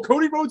Rumble.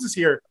 Cody Rhodes is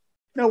here.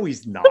 No,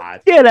 he's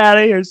not. Get out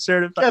of here,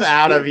 Certified. Get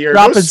out of here.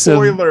 No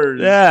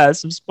spoilers.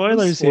 Some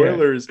spoilers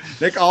here.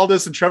 Nick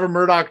Aldis and Trevor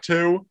Murdoch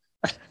too.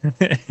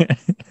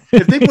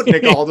 If they put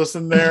Nick Aldis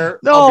in there,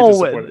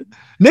 no,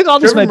 Nick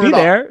Aldis might be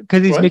there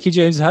because he's Mickie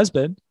James'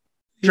 husband.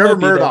 Trevor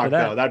Murdoch,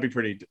 though, that'd be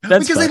pretty.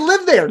 That's because fun. they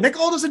live there. Nick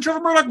Aldis and Trevor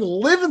Murdoch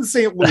live in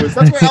St. Louis.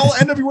 That's where all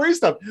NWA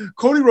stuff.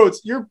 Cody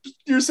Rhodes, you're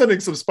sending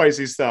some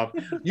spicy stuff.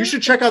 You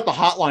should check out the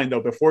hotline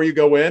though before you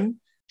go in.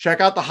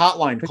 Check out the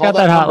hotline. Call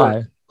that number.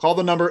 Hotline. Call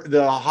the number.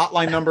 The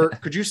hotline number.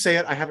 Could you say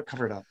it? I have it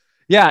covered up.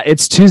 Yeah,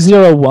 it's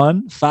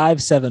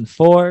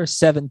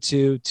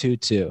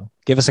 201-574-7222.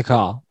 Give us a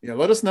call. Yeah,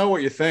 let us know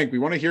what you think. We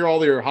want to hear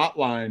all your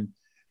hotline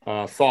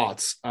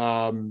thoughts.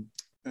 Anything?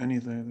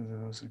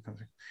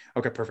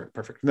 Okay,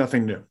 perfect.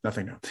 Nothing new.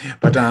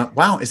 But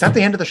wow, is that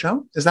the end of the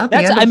show? Is that the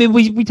end? I mean,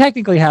 we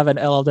technically have an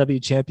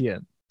LLW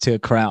champion to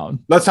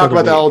crown. Let's talk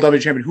about the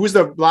LLW champion. Who was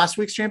the last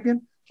week's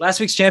champion? Last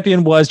week's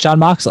champion was Jon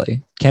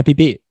Moxley. Can't be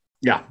beat.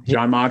 Yeah,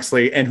 Jon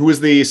Moxley. And who was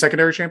the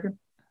secondary champion?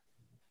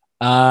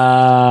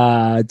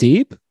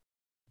 Deep.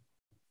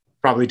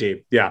 Probably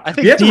Deep. Yeah, I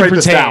think we have to write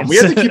retains. this down. We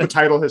have to keep a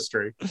title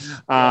history.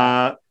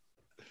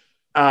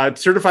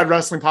 Certified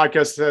Wrestling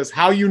Podcast says,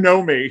 "How you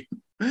know me."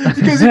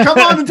 Because you come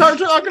on and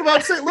talking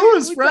about St.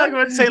 Louis, friend.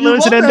 About St.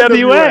 Louis and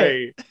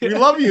NWA. We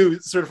love you,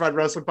 Certified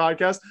Wrestling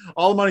Podcast.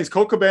 All the money's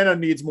Colt Cabana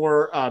needs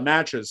more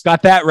matches.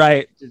 Got that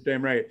right. You're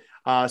damn right.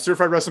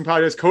 Certified Wrestling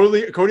Podcast.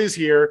 Cody's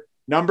here.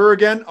 Number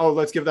again? Oh,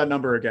 let's give that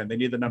number again. They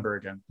need the number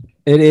again.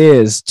 It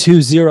is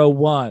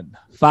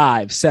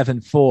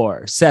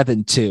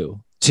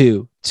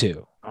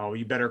 201-574-7222. Oh,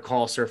 you better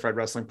call Certified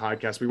Wrestling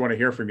Podcast. We want to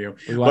hear from you.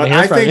 But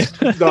I think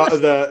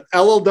the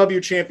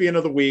LLW champion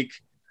of the week,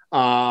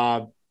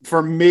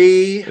 for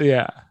me,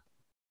 yeah.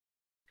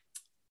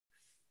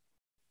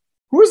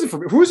 Who is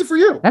it for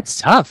you?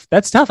 That's tough.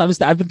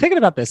 I've been thinking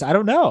about this. I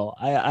don't know.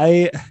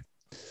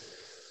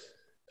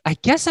 I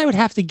guess I would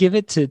have to give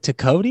it to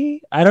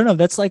Cody. I don't know.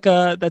 That's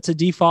a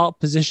default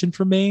position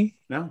for me.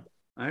 No,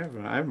 I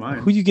have mine.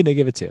 Who are you gonna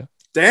give it to?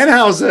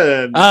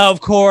 Danhausen. Oh,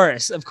 of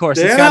course.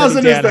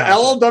 Danhausen is the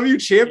LLW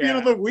champion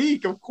of the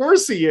week. Of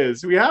course he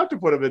is. We have to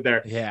put him in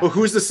there. Yeah. But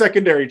who's the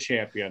secondary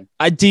champion?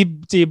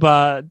 Deep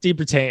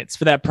retains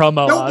for that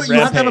promo. No, but you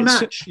have to have a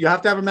match. You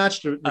have to have a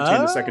match to retain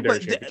the secondary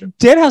championship.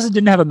 Danhausen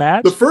didn't have a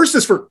match. The first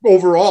is for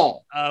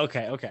overall.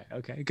 Okay.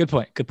 Good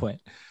point.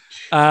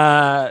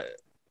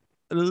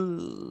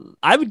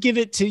 I would give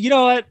it to, you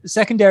know what?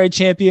 Secondary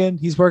champion.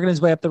 He's working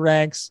his way up the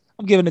ranks.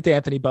 I'm giving it to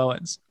Anthony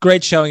Bowens.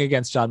 Great showing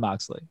against Jon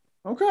Moxley.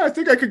 Okay, I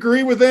think I could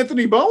agree with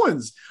Anthony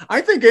Bowens. I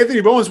think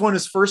Anthony Bowens won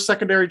his first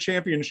secondary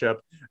championship,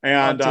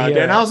 and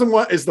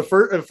Danhausen is the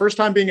first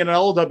time being an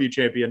LLW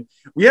champion.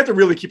 We have to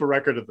really keep a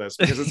record of this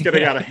because it's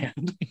getting out of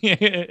hand.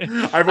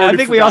 I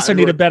think we also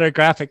need a better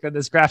graphic than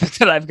this graphic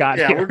that I've got.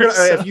 Yeah, here,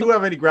 if you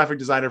have any graphic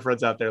designer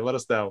friends out there, let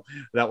us know.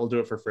 That will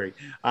do it for free.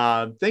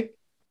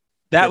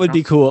 That would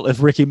be cool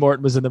if Ricky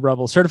Morton was in the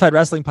Rumble. Certified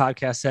Wrestling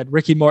Podcast said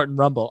Ricky Morton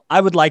Rumble.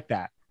 I would like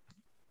that.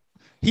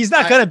 He's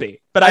not going to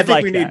be, but I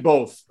think we need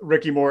both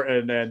Ricky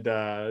Morton and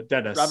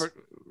Dennis.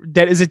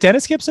 Is it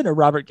Dennis Gibson or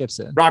Robert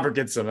Gibson? Robert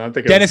Gibson. I'm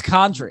thinking Dennis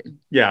Condrey.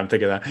 Yeah, I'm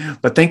thinking that.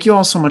 But thank you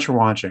all so much for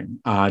watching.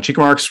 Chica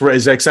Marks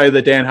is excited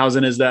that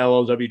Danhausen is the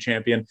LLW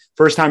champion.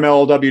 First time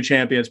LLW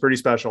champion. It's pretty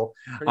special.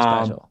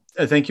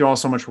 Thank you all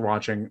so much for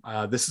watching.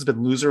 This has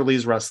been Loser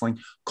Leaves Wrestling.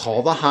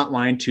 Call the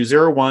hotline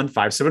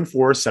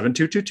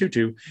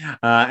 201-574-72222.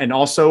 And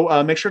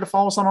also make sure to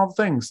follow us on all the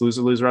things.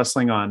 Loser Leaves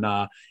Wrestling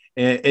on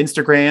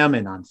Instagram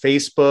and on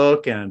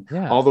Facebook and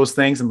all those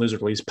things, and Loser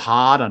Leaves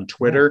Pod on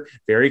Twitter.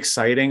 Very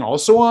exciting.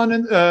 Also on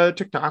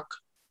TikTok.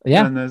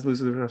 Yeah. And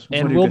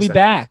we'll be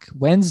back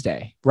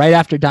Wednesday, right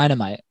after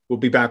Dynamite. We'll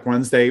be back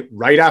Wednesday,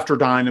 right after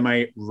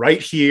Dynamite, right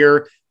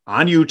here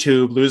on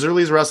YouTube, Loser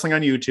Leaves Wrestling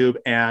on YouTube.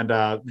 And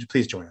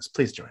please join us.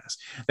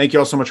 Thank you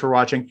all so much for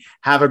watching.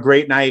 Have a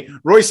great night.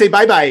 Roy, say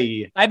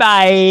bye-bye.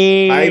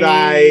 Bye-bye.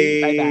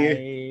 Bye-bye.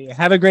 Bye-bye.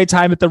 Have a great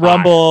time at the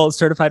Rumble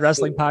Certified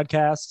Wrestling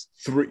Podcast.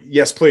 3.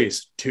 Yes,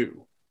 please.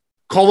 2.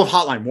 Call the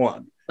hotline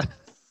 1.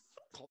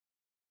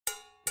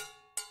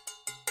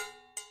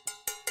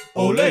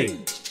 Ole.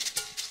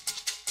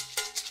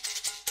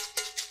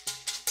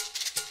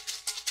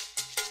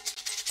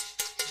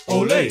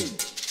 Ole.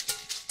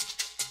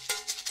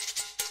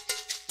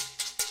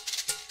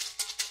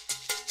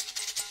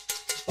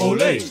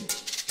 Ole.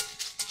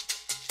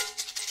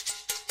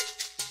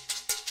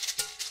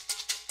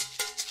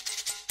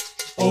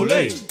 Ole.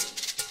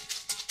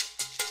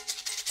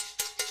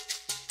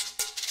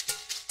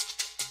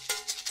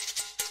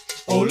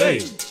 Ole.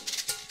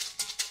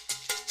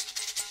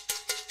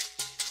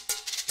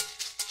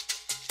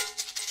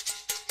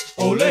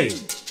 Ole.